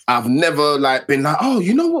thing. I've never like been like, oh,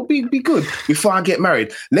 you know what would be good before I get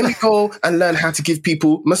married? Let me go and learn how to give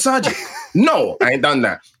people massages. No, I ain't done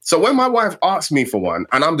that. So when my wife asks me for one,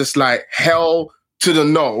 and I'm just like, hell to the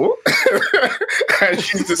no. And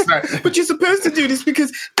she's just like, but you're supposed to do this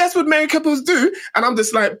because that's what married couples do. And I'm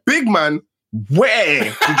just like, big man, where did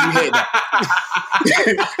you hear that?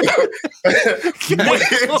 Where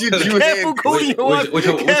did you hear that? Which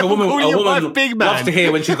a woman big man loves to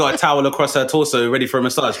hear when she's got a towel across her torso ready for a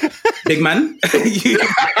massage. Big man.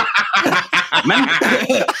 Man,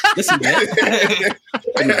 listen, yeah.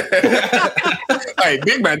 Hey,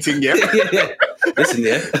 big man thing, yeah. Listen,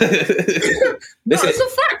 yeah. Listen, it's a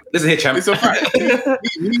fact. Listen here, champ. It's a fact.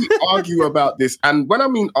 We argue about this, and when I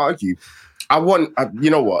mean argue, I want, you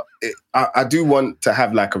know what? I do want to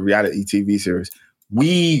have like a reality TV series.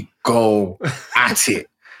 We go at it.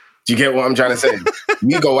 Do you get what I'm trying to say?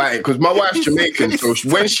 We go at it because my wife's Jamaican, so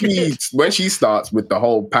when she starts with the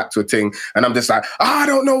whole patois thing, and I'm just like, I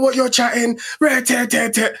don't know what you're chatting.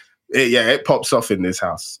 It pops off in this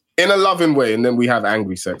house in a loving way, and then we have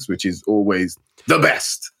angry sex, which is always the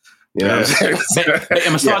best. You know what I'm saying?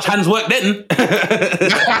 Better massage hands work then.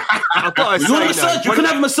 I've got to you want a massage? You can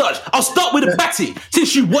have a massage. I'll start with a batty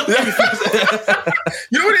since you want everything.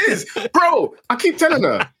 You know what it is? Bro, I keep telling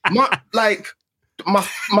her, my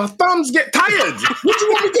thumbs get tired. What do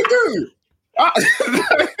you want me to do?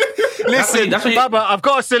 Listen, Baba, I've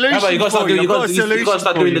got a solution. You got to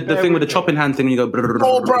start doing the thing with the chopping hand thing. And you go.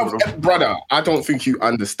 Oh, brother, I don't think you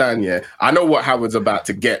understand. Yeah, I know what Howard's about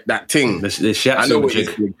to get. That thing. The I know what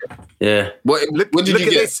jig. Yeah. What did you get?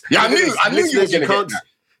 This. Yeah, I knew you were going to get that.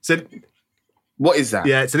 So, what is that?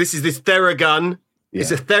 Yeah, so this is this Theragun. Yeah.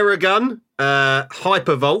 It's a Theragun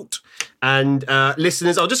Hypervolt. And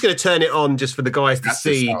listeners, I'm just going to turn it on just for the guys to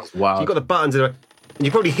see. Wow. You've got the buttons in it. And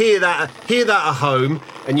you probably hear that at home,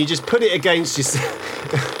 and you just put it against yourself.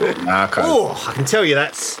 I can tell you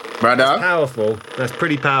that's powerful. That's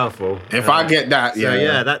pretty powerful. If I get that,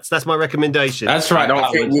 that's my recommendation. That's right. I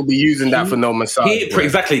don't think we'll be using that for no massage.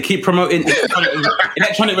 Exactly. Keep promoting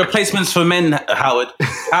electronic replacements for men, Howard.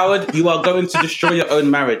 Howard, you are going to destroy your own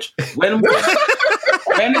marriage. When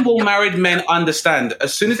will married men understand?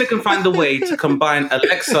 As soon as they can find a way to combine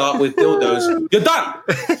Alexa with dildos, you're done.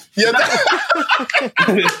 You're done.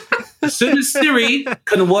 As soon as Siri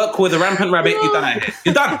can work with a rampant rabbit, you're done.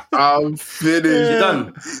 You're done. I'm finished. You're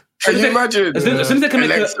done. Can you imagine? As soon as they can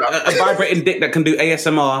make a vibrating dick that can do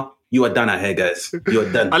ASMR, you are done out here, guys. You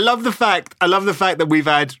are done. I love the fact that we've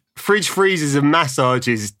had fridge freezes and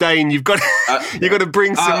massages. Dane, you've got to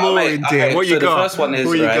bring some more into here. What you got? The first one is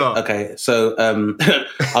right. Okay, so I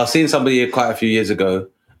was seeing somebody quite a few years ago,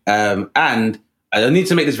 and I need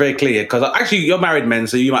to make this very clear because actually you're married men,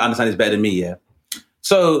 so you might understand this better than me. Yeah.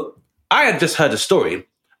 So I had just heard a story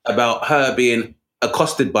about her being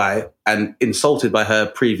accosted by and insulted by her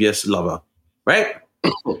previous lover, right?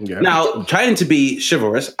 Yeah. Now, trying to be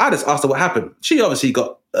chivalrous, I just asked her what happened. She obviously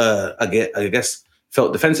got, I guess,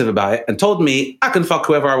 felt defensive about it and told me, I can fuck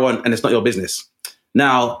whoever I want and it's not your business.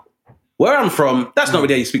 Now, where I'm from, that's not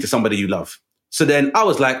really how you speak to somebody you love. So then I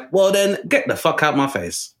was like, well, then get the fuck out my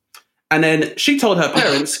face. And then she told her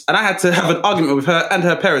parents, and I had to have an argument with her and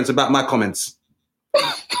her parents about my comments.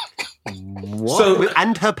 What? So,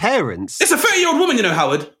 and her parents? It's a 30-year-old woman, you know,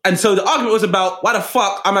 Howard. And so the argument was about why the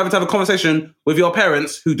fuck I'm having to have a conversation with your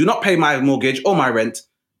parents who do not pay my mortgage or my rent,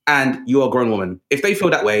 and you're a grown woman. If they feel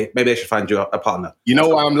that way, maybe they should find you a partner. You know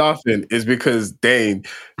why I'm laughing? Is because, Dane,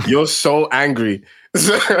 you're so angry.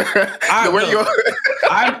 The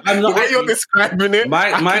way you're describing it,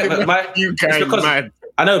 you guys mad.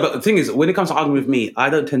 I know, but the thing is, when it comes to arguing with me, I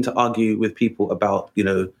don't tend to argue with people about, you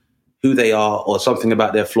know, who they are or something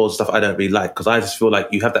about their flaws and stuff I don't really like, because I just feel like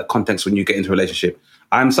you have that context when you get into a relationship.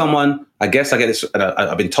 I'm someone, I guess I get this, and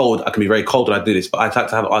I've been told I can be very cold when I do this, but I like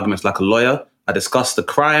to have arguments like a lawyer. I discuss the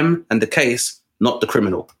crime and the case, not the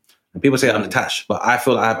criminal. And people say I'm detached, but I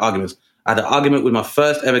feel like I have arguments. I had an argument with my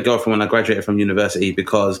first ever girlfriend when I graduated from university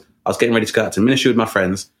because I was getting ready to go out to ministry with my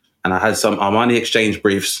friends, and I had some Armani exchange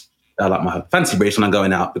briefs, like my fancy briefs when I'm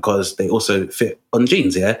going out, because they also fit on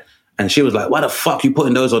jeans, yeah? And she was like, why the fuck you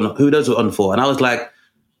putting those on? Who those are on for? And I was like,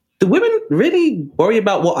 do women really worry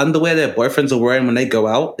about what underwear their boyfriends are wearing when they go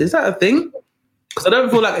out? Is that a thing? Because I don't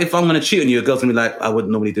feel like if I'm going to cheat on you, a girl's going to be like, I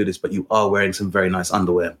wouldn't normally do this, but you are wearing some very nice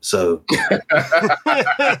underwear. So, so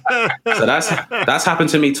that's happened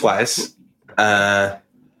to me twice.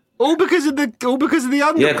 All because of the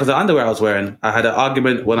underwear. Yeah, because the underwear I was wearing. I had an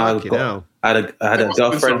argument when I had a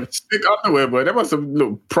girlfriend. Stick underwear, boy. They must have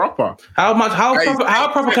looked proper. How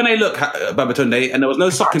proper can they look, Babatunde? And there was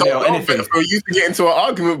no sock in there or anything. For you to get into an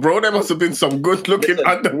argument, bro, there must have been some good looking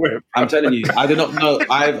underwear. I'm telling you, I do not know.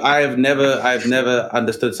 I've never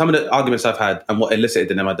understood some of the arguments I've had and what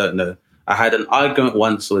elicited in them. I don't know. I had an argument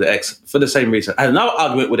once with an ex for the same reason. I had another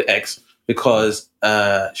argument with an ex because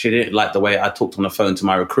she didn't like the way I talked on the phone to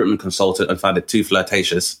my recruitment consultant and found it too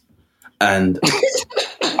flirtatious. And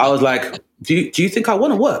I was like, do you think I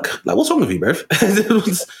want to work? Like, what's wrong with you, bro?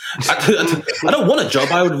 I don't want a job.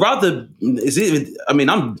 I would rather... You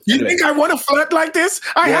think I want to flirt like this?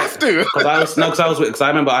 I have to. Because I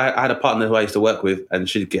remember I had a partner who I used to work with, and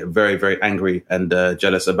she'd get very, very angry and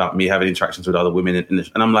jealous about me having interactions with other women. And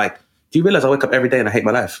I'm like, do you realize I wake up every day and I hate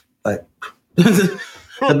my life? Like...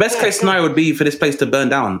 The best case scenario would be for this place to burn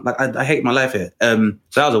down. Like, I hate my life here. So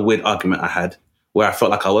that was a weird argument I had where I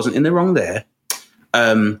felt like I wasn't in the wrong there.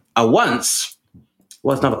 What's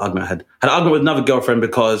another argument I had? I had an argument with another girlfriend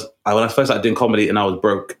because when I first started doing comedy and I was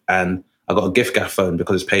broke and I got a gift gaff phone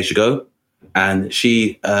because it's pay as you go. And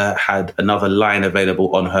she had another line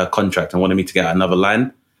available on her contract and wanted me to get another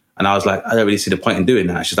line. And I was like, I don't really see the point in doing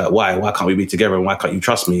that. She's like, why? Why can't we be together? And why can't you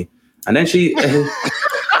trust me? And then she...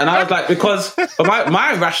 And I was like,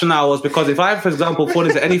 my rationale was because if I, for example, fall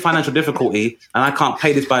into any financial difficulty and I can't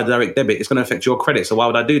pay this by direct debit, it's going to affect your credit. So why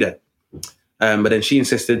would I do that? But then she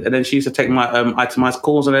insisted, and then she used to take my itemized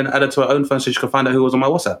calls and then add it to her own phone so she could find out who was on my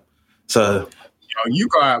WhatsApp. So... you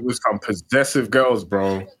go out with some possessive girls,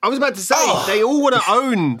 bro. I was about to say they all want to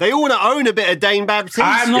own. They all want to own a bit of Dane Baptiste.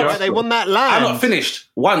 They want that land. I'm not finished.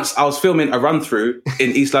 Once I was filming a run through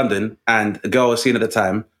in East London, and a girl I was seeing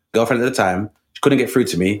girlfriend at the time, she couldn't get through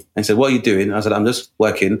to me and said, "What are you doing?" And I said, "I'm just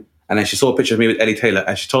working." And then she saw a picture of me with Ellie Taylor,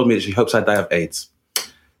 and she told me that she hopes I die of AIDS.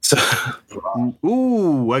 So,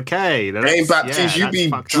 ooh, okay. Dane Baptiste, you be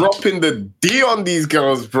dropping the D on these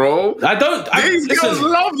girls, bro. I don't. These girls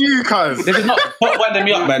love you, cuz. This is not winding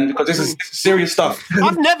me up, man, because this is serious stuff.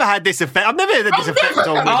 I've never had this effect. I've never had this effect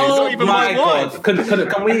on women. Oh my God!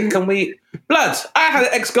 Can we? Blood, I had an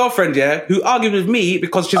ex-girlfriend, who argued with me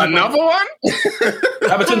because she's another one.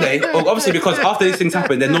 Babatunde, obviously, because after these things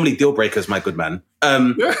happen, they're normally deal breakers, my good man.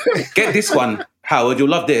 Get this one, Howard. You'll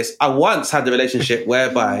love this. I once had the relationship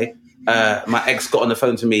whereby my ex got on the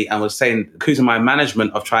phone to me and was accusing my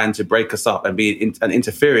management of trying to break us up and and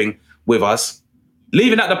interfering with us,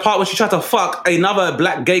 leaving at the part when she tried to fuck another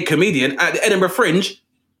black gay comedian at the Edinburgh Fringe.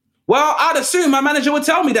 Well, I'd assume my manager would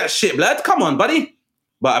tell me that shit, blood. Come on, buddy.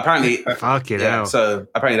 But apparently, so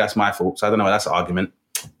apparently that's my fault. So I don't know why that's an argument.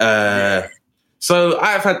 So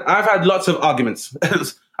I've had lots of arguments.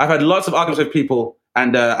 I've had lots of arguments with people,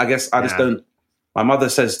 and I guess I just don't. My mother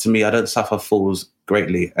says to me, I don't suffer fools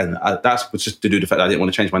greatly, and that's just to do with the fact that I didn't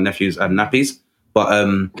want to change my nephew's nappies. But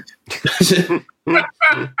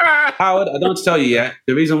Howard, I don't want to tell you yet.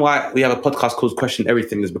 The reason why we have a podcast called Question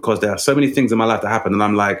Everything is because there are so many things in my life that happen, and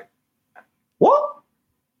I'm like, what?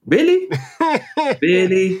 Really?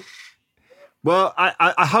 Really? Well,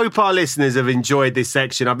 I hope our listeners have enjoyed this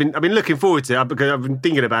section. I've been looking forward to it because I've been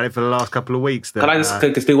thinking about it for the last couple of weeks. Can I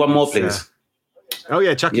just do one more, please? Oh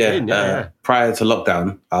yeah, chuck it in. Yeah. Prior to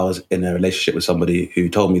lockdown, I was in a relationship with somebody who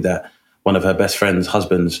told me that one of her best friend's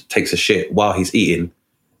husbands takes a shit while he's eating.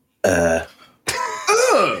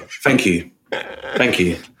 Thank you.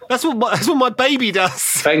 That's what my baby does.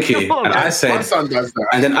 Thank you. And I said, my son does that.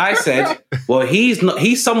 And then I said, well, he's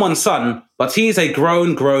someone's son, but he's a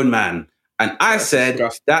grown man. And I said,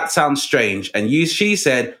 that sounds strange. And she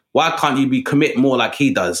said, why can't you commit more like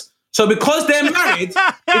he does? So because they're married,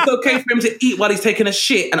 it's okay for him to eat while he's taking a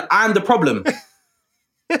shit, and I'm the problem.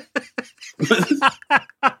 I'm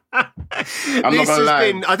not gonna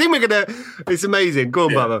lie. I think we're gonna. It's amazing. Go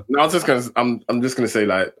on, brother. No, I'm just gonna say,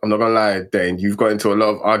 like, I'm not gonna lie, Dane. You've got into a lot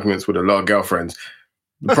of arguments with a lot of girlfriends.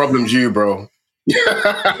 The problem's you, bro. You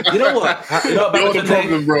know what? You're the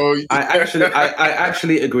problem, bro. I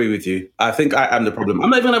actually agree with you. I think I am the problem.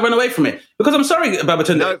 I'm not even gonna run away from it because I'm sorry,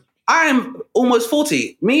 Babatunde. No. I am almost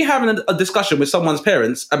 40. Me having a discussion with someone's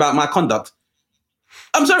parents about my conduct.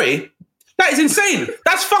 I'm sorry. That is insane.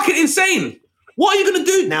 That's fucking insane. What are you going to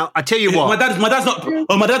do? Now, I tell you what. My dad's not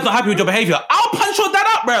happy with your behavior. I'll punch your dad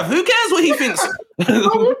up, bruv. Who cares what he thinks? I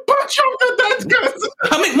will punch up your dad, guys.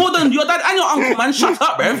 I make more than your dad and your uncle, man. Shut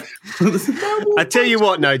up, bruv. I tell you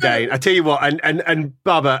what, no, Dane. I tell you what. And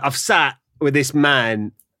Bubba, I've sat with this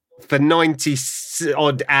man for 90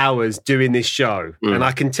 odd hours doing this show. And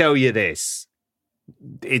I can tell you this.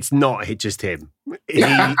 it's not just him. He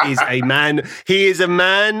is a man. He is a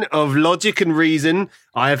man of logic and reason.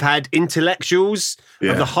 I have had intellectuals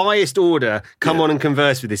of the highest order come on and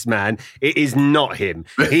converse with this man. It is not him.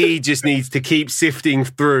 He just needs to keep sifting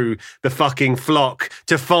through the fucking flock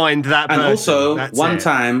to find that person. And also, one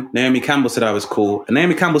time, Naomi Campbell said I was cool. And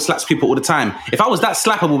Naomi Campbell slaps people all the time. If I was that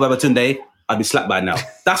slappable, Babatunde, I'd be slapped by now.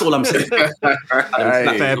 That's all I'm saying.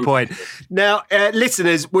 Fair point. Now,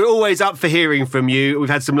 listeners, we're always up for hearing from you. We've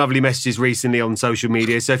had some lovely messages recently on social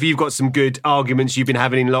media. So if you've got some good arguments you've been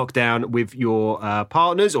having in lockdown with your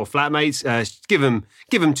partners or flatmates, give them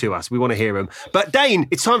to us. We want to hear them. But Dane,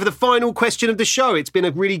 it's time for the final question of the show. It's been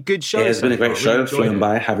a really good show. Yeah, it's been a great show. Flown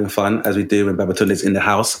by, having fun, as we do when Babatunde's in the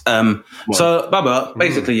house. So, Baba,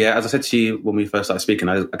 basically, as I said to you when we first started speaking,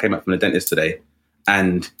 I came up from the dentist today.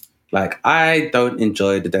 And I don't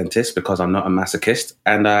enjoy the dentist because I'm not a masochist.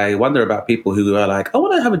 And I wonder about people who are like, I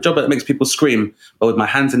want to have a job that makes people scream, but with my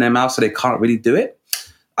hands in their mouth so they can't really do it.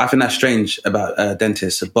 I think that's strange about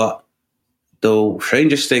dentists. But the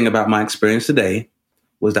strangest thing about my experience today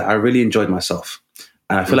was that I really enjoyed myself.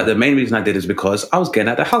 And I feel like the main reason I did is because I was getting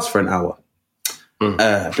out of the house for an hour.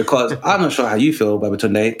 Because I'm not sure how you feel,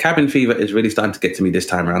 Babatunde. Cabin fever is really starting to get to me this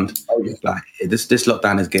time around. This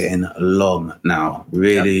lockdown is getting long now,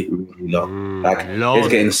 really long. It's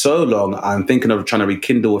getting so long. I'm thinking of trying to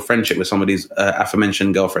rekindle a friendship with some of these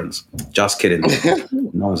aforementioned girlfriends. Just kidding.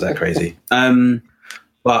 No one's that crazy.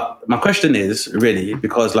 But my question is really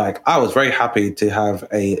because I was very happy to have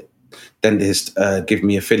a dentist give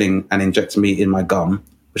me a filling and inject me in my gum,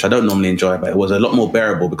 which I don't normally enjoy, but it was a lot more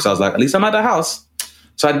bearable because I was like, at least I'm at the house.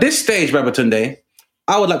 So at this stage, Babatunde,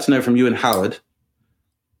 I would like to know from you and Howard,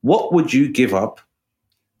 what would you give up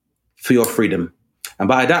for your freedom? And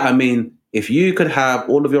by that, I mean, if you could have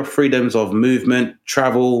all of your freedoms of movement,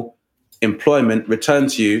 travel, employment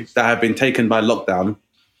returned to you that have been taken by lockdown,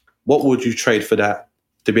 what would you trade for that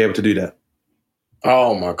to be able to do that?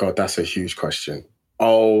 Oh my God, that's a huge question.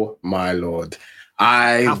 Oh my Lord.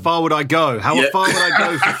 How far would I go? How far would I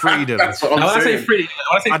go for freedom? That's what I'm saying.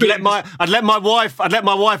 I'd let my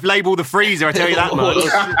wife label the freezer. I tell you that much.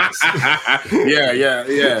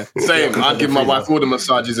 yeah. Same. I'd give my wife all the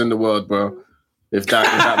massages in the world, bro. If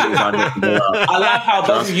that means I'd let go out. I love how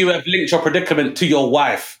both of you have linked your predicament to your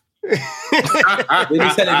wife. When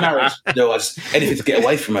you said in marriage, no, I just anything to get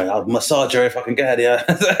away from her. I'll massage her if I can get her. Yeah.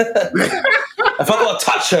 If I got to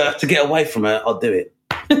touch her to get away from her, I'll do it.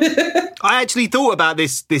 I actually thought about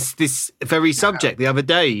this very subject the other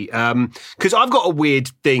day because I've got a weird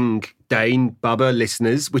thing, Dane, Bubba,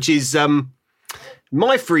 listeners, which is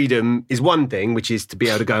my freedom is one thing, which is to be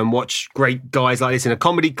able to go and watch great guys like this in a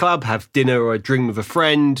comedy club, have dinner or a drink with a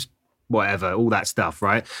friend, whatever, all that stuff,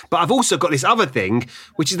 right? But I've also got this other thing,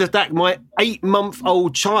 which is the fact my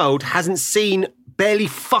 8-month-old child hasn't seen barely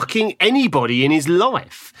fucking anybody in his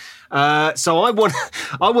life. So I want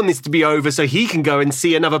this to be over so he can go and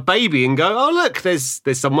see another baby and go, oh look, there's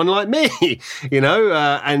someone like me, you know.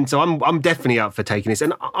 And so I'm definitely up for taking this.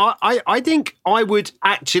 And I think I would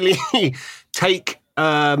actually take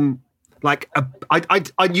you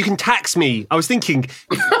can tax me. I was thinking,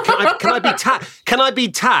 can I be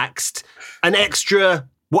taxed an extra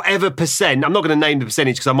whatever percent? I'm not going to name the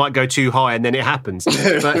percentage because I might go too high and then it happens.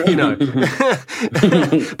 But, you know,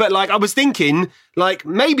 but I was thinking,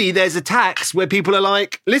 maybe there's a tax where people are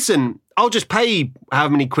like, listen, I'll just pay how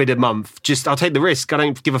many quid a month. I'll take the risk. I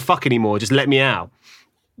don't give a fuck anymore. Just let me out.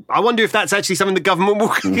 I wonder if that's actually something the government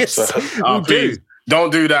will do.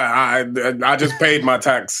 Don't do that. I just paid my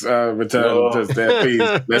tax return. No. Please,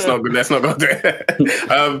 let's not go there.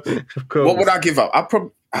 What would I give up?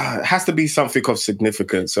 It has to be something of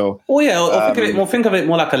significance. So, think of it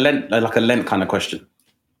more like a Lent kind of question.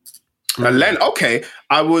 A Lent, okay.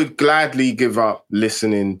 I would gladly give up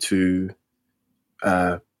listening to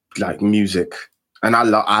music,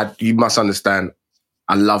 and you must understand,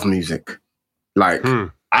 I love music.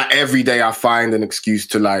 Every day I find an excuse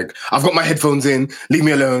to I've got my headphones in, leave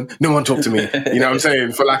me alone, no one talk to me. You know what I'm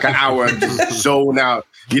saying? For an hour and just zone out.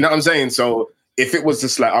 You know what I'm saying? So if it was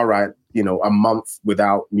just all right, a month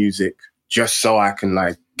without music, just so I can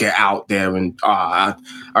get out there and I'd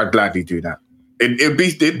gladly do that. It'd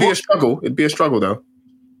be a struggle. It'd be a struggle though.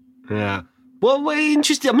 Yeah. Well,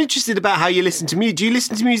 I'm interested about how you listen to music. Do you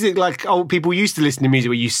listen to music like old people used to listen to music,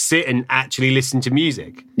 where you sit and actually listen to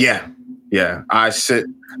music? Yeah. I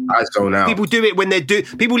zone out. People do it when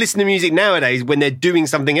people listen to music nowadays when they're doing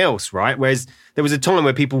something else, right? Whereas there was a time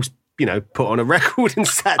where people, put on a record and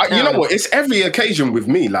sat down. You know what? It's every occasion with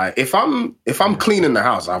me. If I'm cleaning the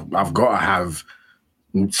house, I've got to have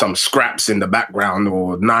some scraps in the background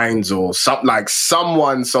or nines or something,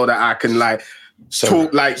 someone so that I can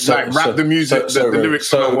talk rap the music, the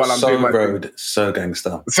lyrics while I'm doing my road, thing. so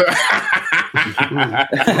gangster.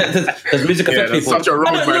 Does music affect people? Such a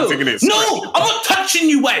road man singing it. No, I'm not touching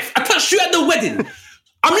you, wife. I touched you at the wedding.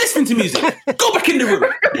 I'm listening to music. Go back in the room.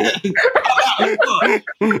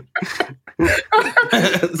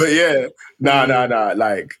 But yeah, no.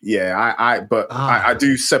 Like, yeah, I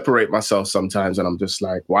do separate myself sometimes, and I'm just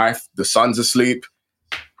like, wife, the sun's asleep.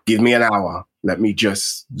 Give me an hour. Let me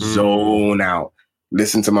just zone out.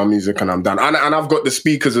 Listen to my music and I'm done. And I've got the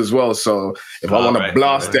speakers as well, so if I want to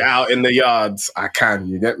blast it out in the yards, I can.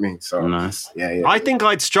 You get me? So nice. Yeah. I think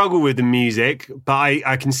I'd struggle with the music, but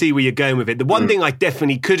I can see where you're going with it. The one thing I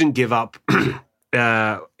definitely couldn't give up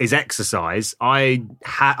is exercise. I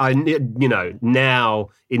now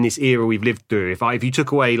in this era we've lived through, if you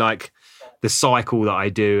took away like the cycle that I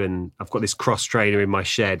do, and I've got this cross trainer in my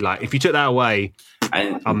shed, like if you took that away,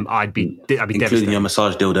 I'd be including devastated. your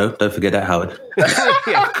massage dildo. Don't forget that, Howard.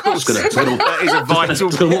 Yeah, of course. That is a vital.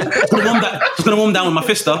 Just gonna warm down with my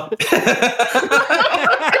fister.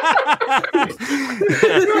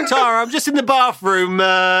 Tara, I'm just in the bathroom.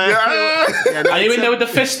 Are you in there with the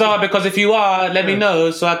fister? Because if you are, let me know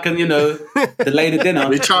so I can, delay the dinner.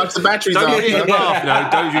 Recharge the batteries. Don't put it in the bath.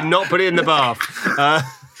 No, do not put it in the bath.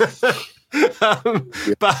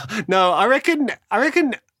 But no, I reckon.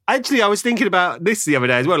 Actually, I was thinking about this the other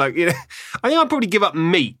day as well. Like, I think I'd probably give up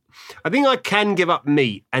meat. I think I can give up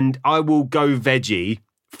meat, and I will go veggie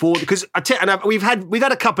because we've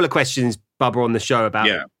had a couple of questions, Bubba, on the show about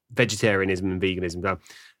vegetarianism and veganism,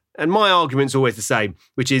 and my argument's always the same,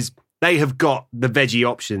 which is they have got the veggie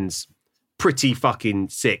options pretty fucking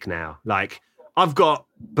sick now. Like, I've got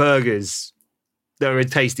burgers that are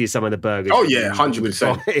as tasty as some of the burgers. Oh yeah,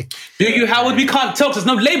 100%. Do you, Howard? We can't tell because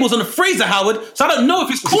there's no labels on the freezer, Howard. So I don't know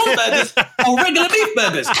if it's corn burgers or regular beef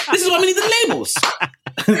burgers. This is why we need the labels.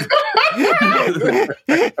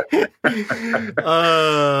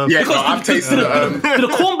 I've tasted do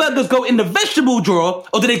the corn burgers go in the vegetable drawer,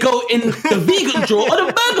 or do they go in the vegan drawer or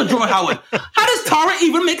the burger drawer, Howard? How does Tara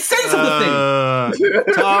even make sense of the thing?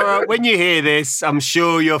 Tara, when you hear this, I'm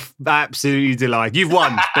sure you're absolutely delighted. You've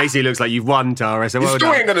won. Basically, looks like you've won, Tara. So well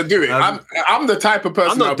still done. ain't gonna do it. I'm the type of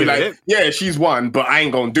person that'll be like, yeah, she's won, but I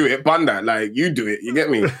ain't gonna do it. Bunda, like, you do it. You get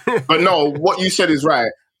me? But no, what you said is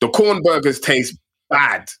right. The corn burgers taste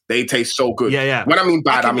bad. They taste so good. Yeah. When I mean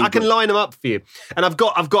bad, I mean I can line them up for you. And I've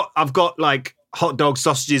got like hot dog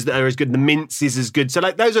sausages that are as good. The mince is as good. So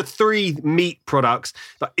like those are 3 meat products.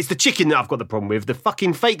 But it's the chicken that I've got the problem with. The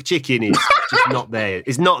fucking fake chicken is just not there.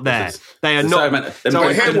 It's not there. They are not. Them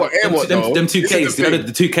 2Ks. You know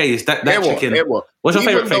the 2Ks. That chicken. What's your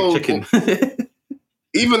favorite fake chicken?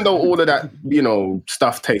 Even though all of that,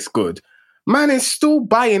 stuff tastes good, man is still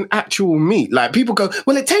buying actual meat. Like, people go,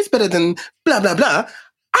 well, it tastes better than blah, blah, blah.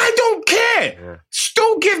 I don't care. Yeah.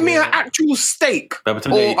 Still give me an actual steak or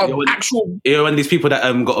actual... when these people that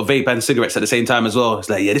got a vape and cigarettes at the same time as well, it's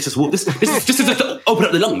like, this is just to open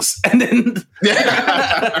up the lungs. And then...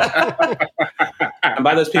 And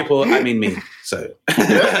by those people, I mean me. So... I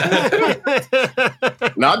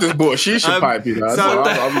just bought a shisha pipe,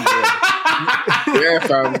 yeah,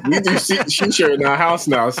 fam. We do shisha in our house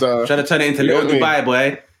now, so... Trying to turn it into Little Dubai,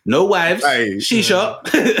 boy. No wives, shisha,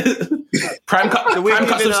 prime cuts of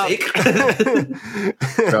steak.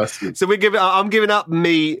 So I'm giving up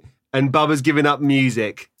meat, and Bubba's giving up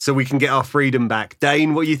music, so we can get our freedom back.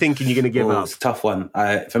 Dane, what are you thinking you're going to give up? It's a tough one.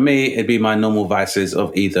 For me, it'd be my normal vices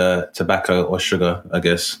of either tobacco or sugar, I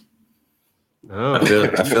guess. Oh. I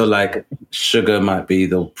feel like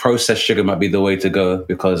processed sugar might be the way to go,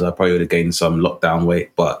 because I probably would have gained some lockdown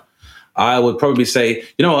weight, but I would probably say,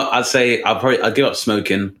 I'd give up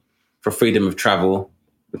smoking for freedom of travel,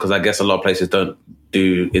 because I guess a lot of places don't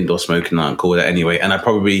do indoor smoking. I'm cool with that anyway. And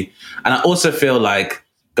I also feel like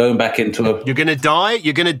going back into You're going to die?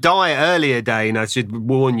 You're going to die earlier, Dane. I should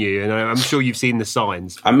warn you. And I'm sure you've seen the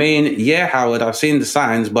signs. I mean, yeah, Howard, I've seen the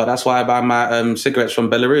signs, but that's why I buy my cigarettes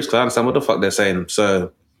from Belarus, because I understand what the fuck they're saying.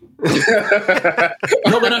 So...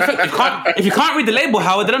 No, but if you can't read the label,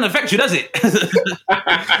 Howard, they don't affect you, does it?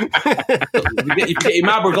 you get your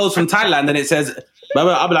Marlboro Golds from Thailand and it says,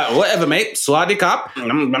 I'll be like, whatever, mate, Swadi Cup.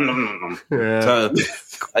 Yeah. So,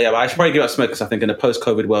 but I should probably give up smoke, because I think in the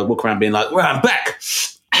post-COVID world, walk around being like, well, I'm back.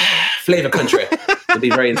 Flavor country. It'd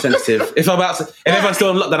be very insensitive. If everyone's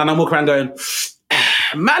still in lockdown and I'm walking around going,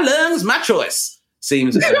 my lungs, my choice.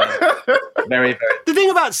 Seems very, very... The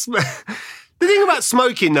thing about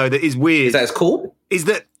smoking, though, that is weird... Is that it's cool? Is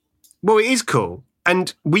that... Well, it is cool.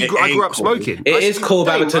 And I grew up smoking. It is cool,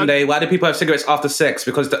 Babatunde. Why do people have cigarettes after sex?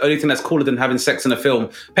 Because the only thing that's cooler than having sex in a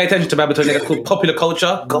film. Pay attention to Babatunde. That's called popular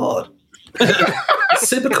culture. God.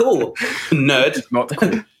 Super cool. Nerd. Not cool.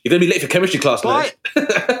 You're going to be late for chemistry class, nerd.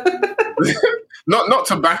 Not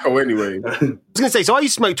tobacco anyway. I was going to say, so I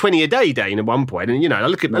used to smoke 20 a day, Dane, at one point, and I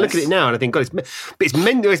look at it now, and I think, God, it's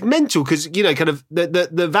mental because kind of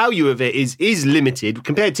the value of it is limited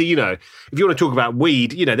compared to if you want to talk about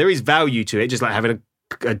weed, there is value to it, just like having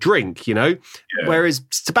a drink, Yeah. Whereas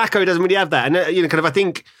tobacco doesn't really have that, and kind of I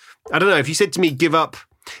think I don't know if you said to me give up.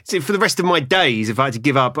 See, for the rest of my days, if I had to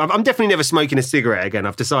give up, I'm definitely never smoking a cigarette again.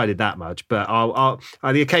 I've decided that much. But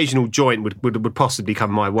the occasional joint would possibly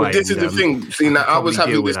come my way. But this is the thing. See, now I was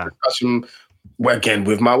having this discussion again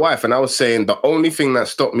with my wife, and I was saying the only thing that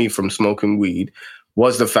stopped me from smoking weed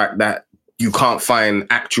was the fact that you can't find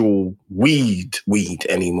actual weed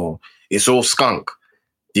anymore. It's all skunk.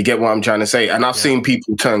 You get what I'm trying to say? And I've seen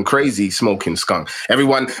people turn crazy smoking skunk.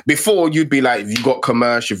 Everyone, before you'd be like, if you got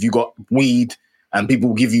commercial, if you got weed, and people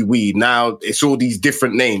will give you weed. Now it's all these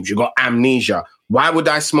different names. You got amnesia. Why would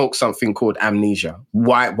I smoke something called amnesia?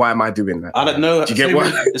 Why am I doing that? I don't know. Do you get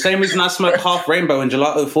what? The same reason I smoke half rainbow and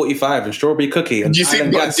gelato 45 and strawberry cookie. And you see,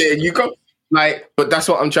 but that's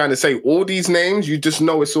what I'm trying to say. All these names, you just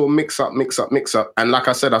know it's all mix up. And like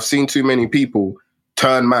I said, I've seen too many people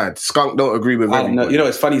turn mad. Skunk don't agree with everybody.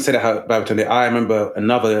 It's funny you said it about Babatunde. I remember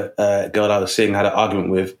another girl I was seeing had an argument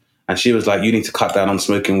with. And she was like, you need to cut down on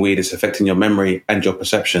smoking weed. It's affecting your memory and your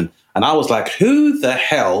perception. And I was like, who the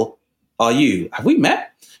hell are you? Have we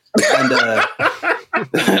met? And I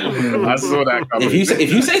saw that coming. If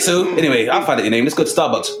you say so, anyway, I'll find out your name. Let's go to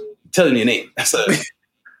Starbucks. Tell them your name. So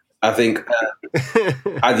I think,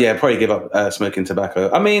 I'd probably give up smoking tobacco.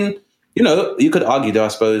 I mean, you could argue though, I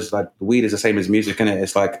suppose, like weed is the same as music, isn't it?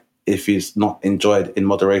 It's like, if it's not enjoyed in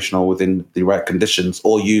moderation or within the right conditions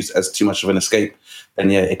or used as too much of an escape,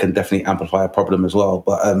 then it can definitely amplify a problem as well.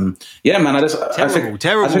 But man,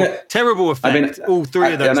 terrible effect. I mean, all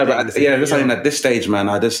three of those. Something at this stage, man.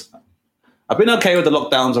 I've been okay with the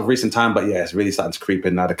lockdowns of recent time, but it's really starting to creep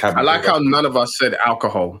in now. I like how none of us said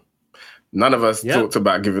alcohol. None of us talked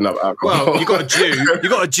about giving up alcohol. Well, you got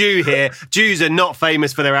a Jew here. Jews are not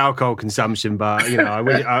famous for their alcohol consumption, but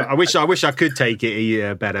I wish I could take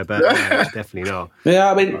it better, but definitely not.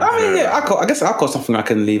 Yeah, alcohol. I guess alcohol's something I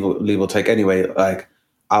can leave or take anyway. Like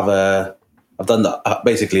I've done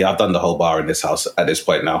the whole bar in this house at this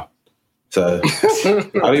point now. So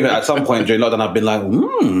I've even at some point during lockdown I've been like,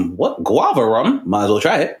 what guava rum? Might as well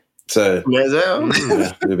try it. So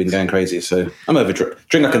we've been going crazy. So I'm over drink.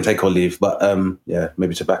 I can take or leave, but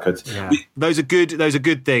maybe tobacco. Yeah. Those are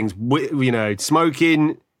good things.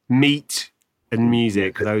 Smoking, meat, and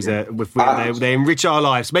music. Those are they enrich our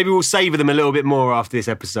lives. Maybe we'll savor them a little bit more after this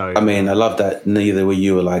episode. I mean, I love that neither were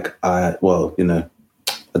you were like, I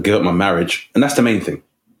give up my marriage, and that's the main thing.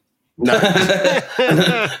 No.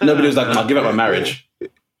 Nobody was like, I'll give up my marriage.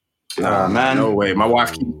 Man. No way. My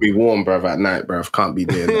wife keeps me warm, bruv, at night, bruv. Can't be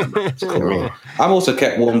doing that. Cool. I'm also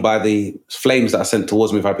kept warm by the flames that are sent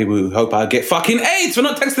towards me by people who hope I get fucking AIDS for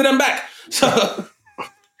not texting them back. So...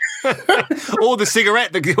 or the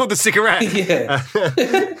cigarette. Yeah.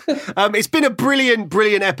 It's been a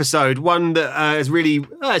brilliant episode. One that has really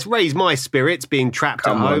it's raised my spirits being trapped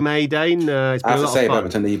at home, Dane? It's been I have to say,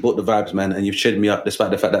 Babatunde, you brought the vibes, man, and you've cheered me up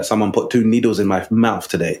despite the fact that someone put 2 needles in my mouth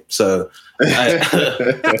today. So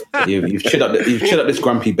you've cheered up this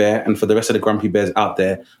grumpy bear, and for the rest of the grumpy bears out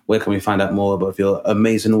there, where can we find out more about your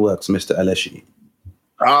amazing works, Mr. Aleshi?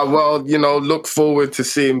 Look forward to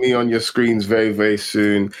seeing me on your screens very, very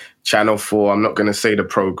soon. Channel 4. I'm not going to say the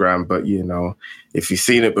program, but if you've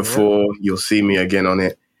seen it before, you'll see me again on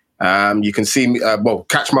it. You can see me.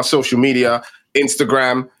 Catch my social media: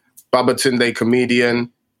 Instagram, Babatunde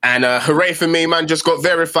Comedian, and hooray for me, man! Just got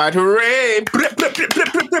verified. Hooray!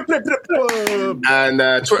 And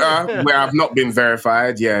Twitter, where I've not been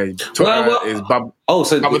verified. Yeah, Twitter is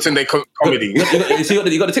Babatunde Comedy.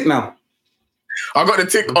 You got the tick now. I got the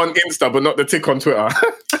tick on Insta, but not the tick on Twitter.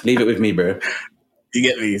 Leave it with me, bro. You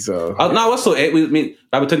get me? So no, I saw it.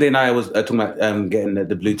 Babatunde and I was talking about getting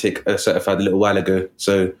the blue tick certified a little while ago.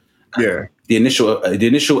 So yeah, the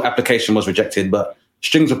initial application was rejected, but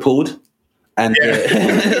strings were pulled, and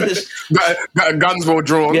guns were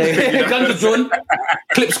drawn. Yeah, guns were drawn.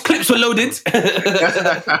 Clips were loaded.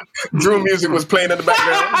 Drill music was playing in the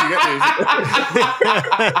background. You get me?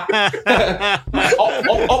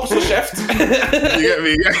 Ops were chefed. You get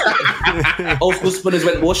me? Old school spinners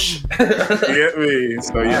went whoosh. You get me?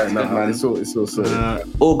 So man, it's all sorted.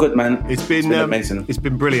 All good, man. It's been amazing. It's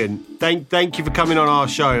been brilliant. Thank you for coming on our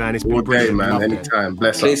show, man. It's been brilliant, man. Anytime.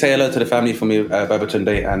 Bless up. Please say hello to the family for me,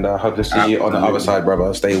 Babatunde, and I hope to see you on the other side,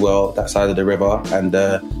 brother. Stay well, that side of the river, and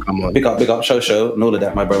come on. Big up, show, and all of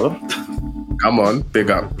that, my brother. Come on,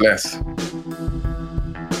 big up, bless.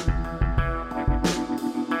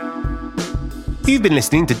 You've been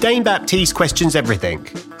listening to Dane Baptiste Questions Everything,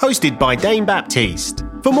 hosted by Dane Baptiste.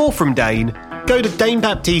 For more from Dane, go to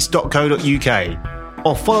danebaptiste.co.uk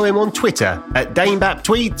or follow him on Twitter at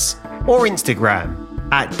DaneBapTweets or Instagram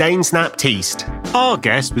at DaneSnapTeast. Our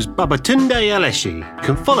guest was Babatunde Eleshi. You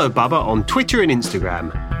can follow Baba on Twitter and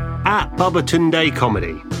Instagram at Babatunde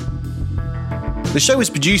Comedy. The show was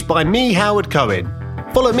produced by me, Howard Cohen.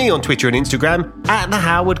 Follow me on Twitter and Instagram at The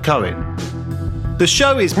Howard Cohen. The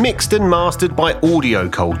show is mixed and mastered by Audio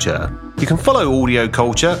Culture. You can follow Audio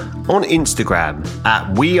Culture on Instagram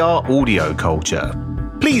at We Are Audio Culture.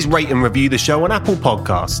 Please rate and review the show on Apple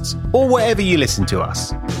Podcasts or wherever you listen to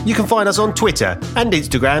us. You can find us on Twitter and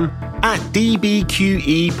Instagram at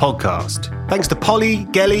DBQE Podcast. Thanks to Polly,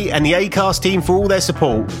 Gelly and the Acast team for all their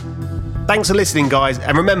support. Thanks for listening, guys,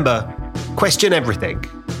 and remember, question everything.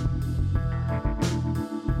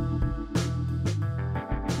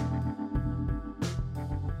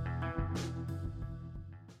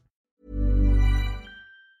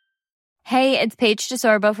 Hey, it's Paige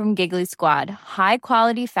DeSorbo from Giggly Squad. High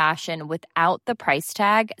quality fashion without the price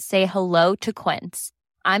tag. Say hello to Quince.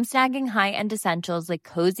 I'm snagging high-end essentials like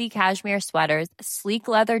cozy cashmere sweaters, sleek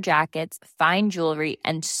leather jackets, fine jewelry,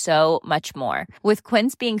 and so much more. With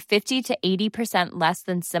Quince being 50 to 80% less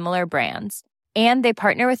than similar brands. And they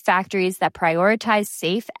partner with factories that prioritize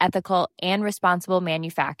safe, ethical, and responsible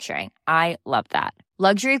manufacturing. I love that.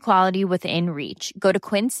 Luxury quality within reach. Go to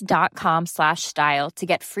quince.com/style to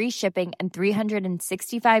get free shipping and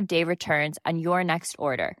 365-day returns on your next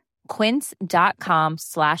order.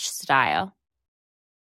 Quince.com/style.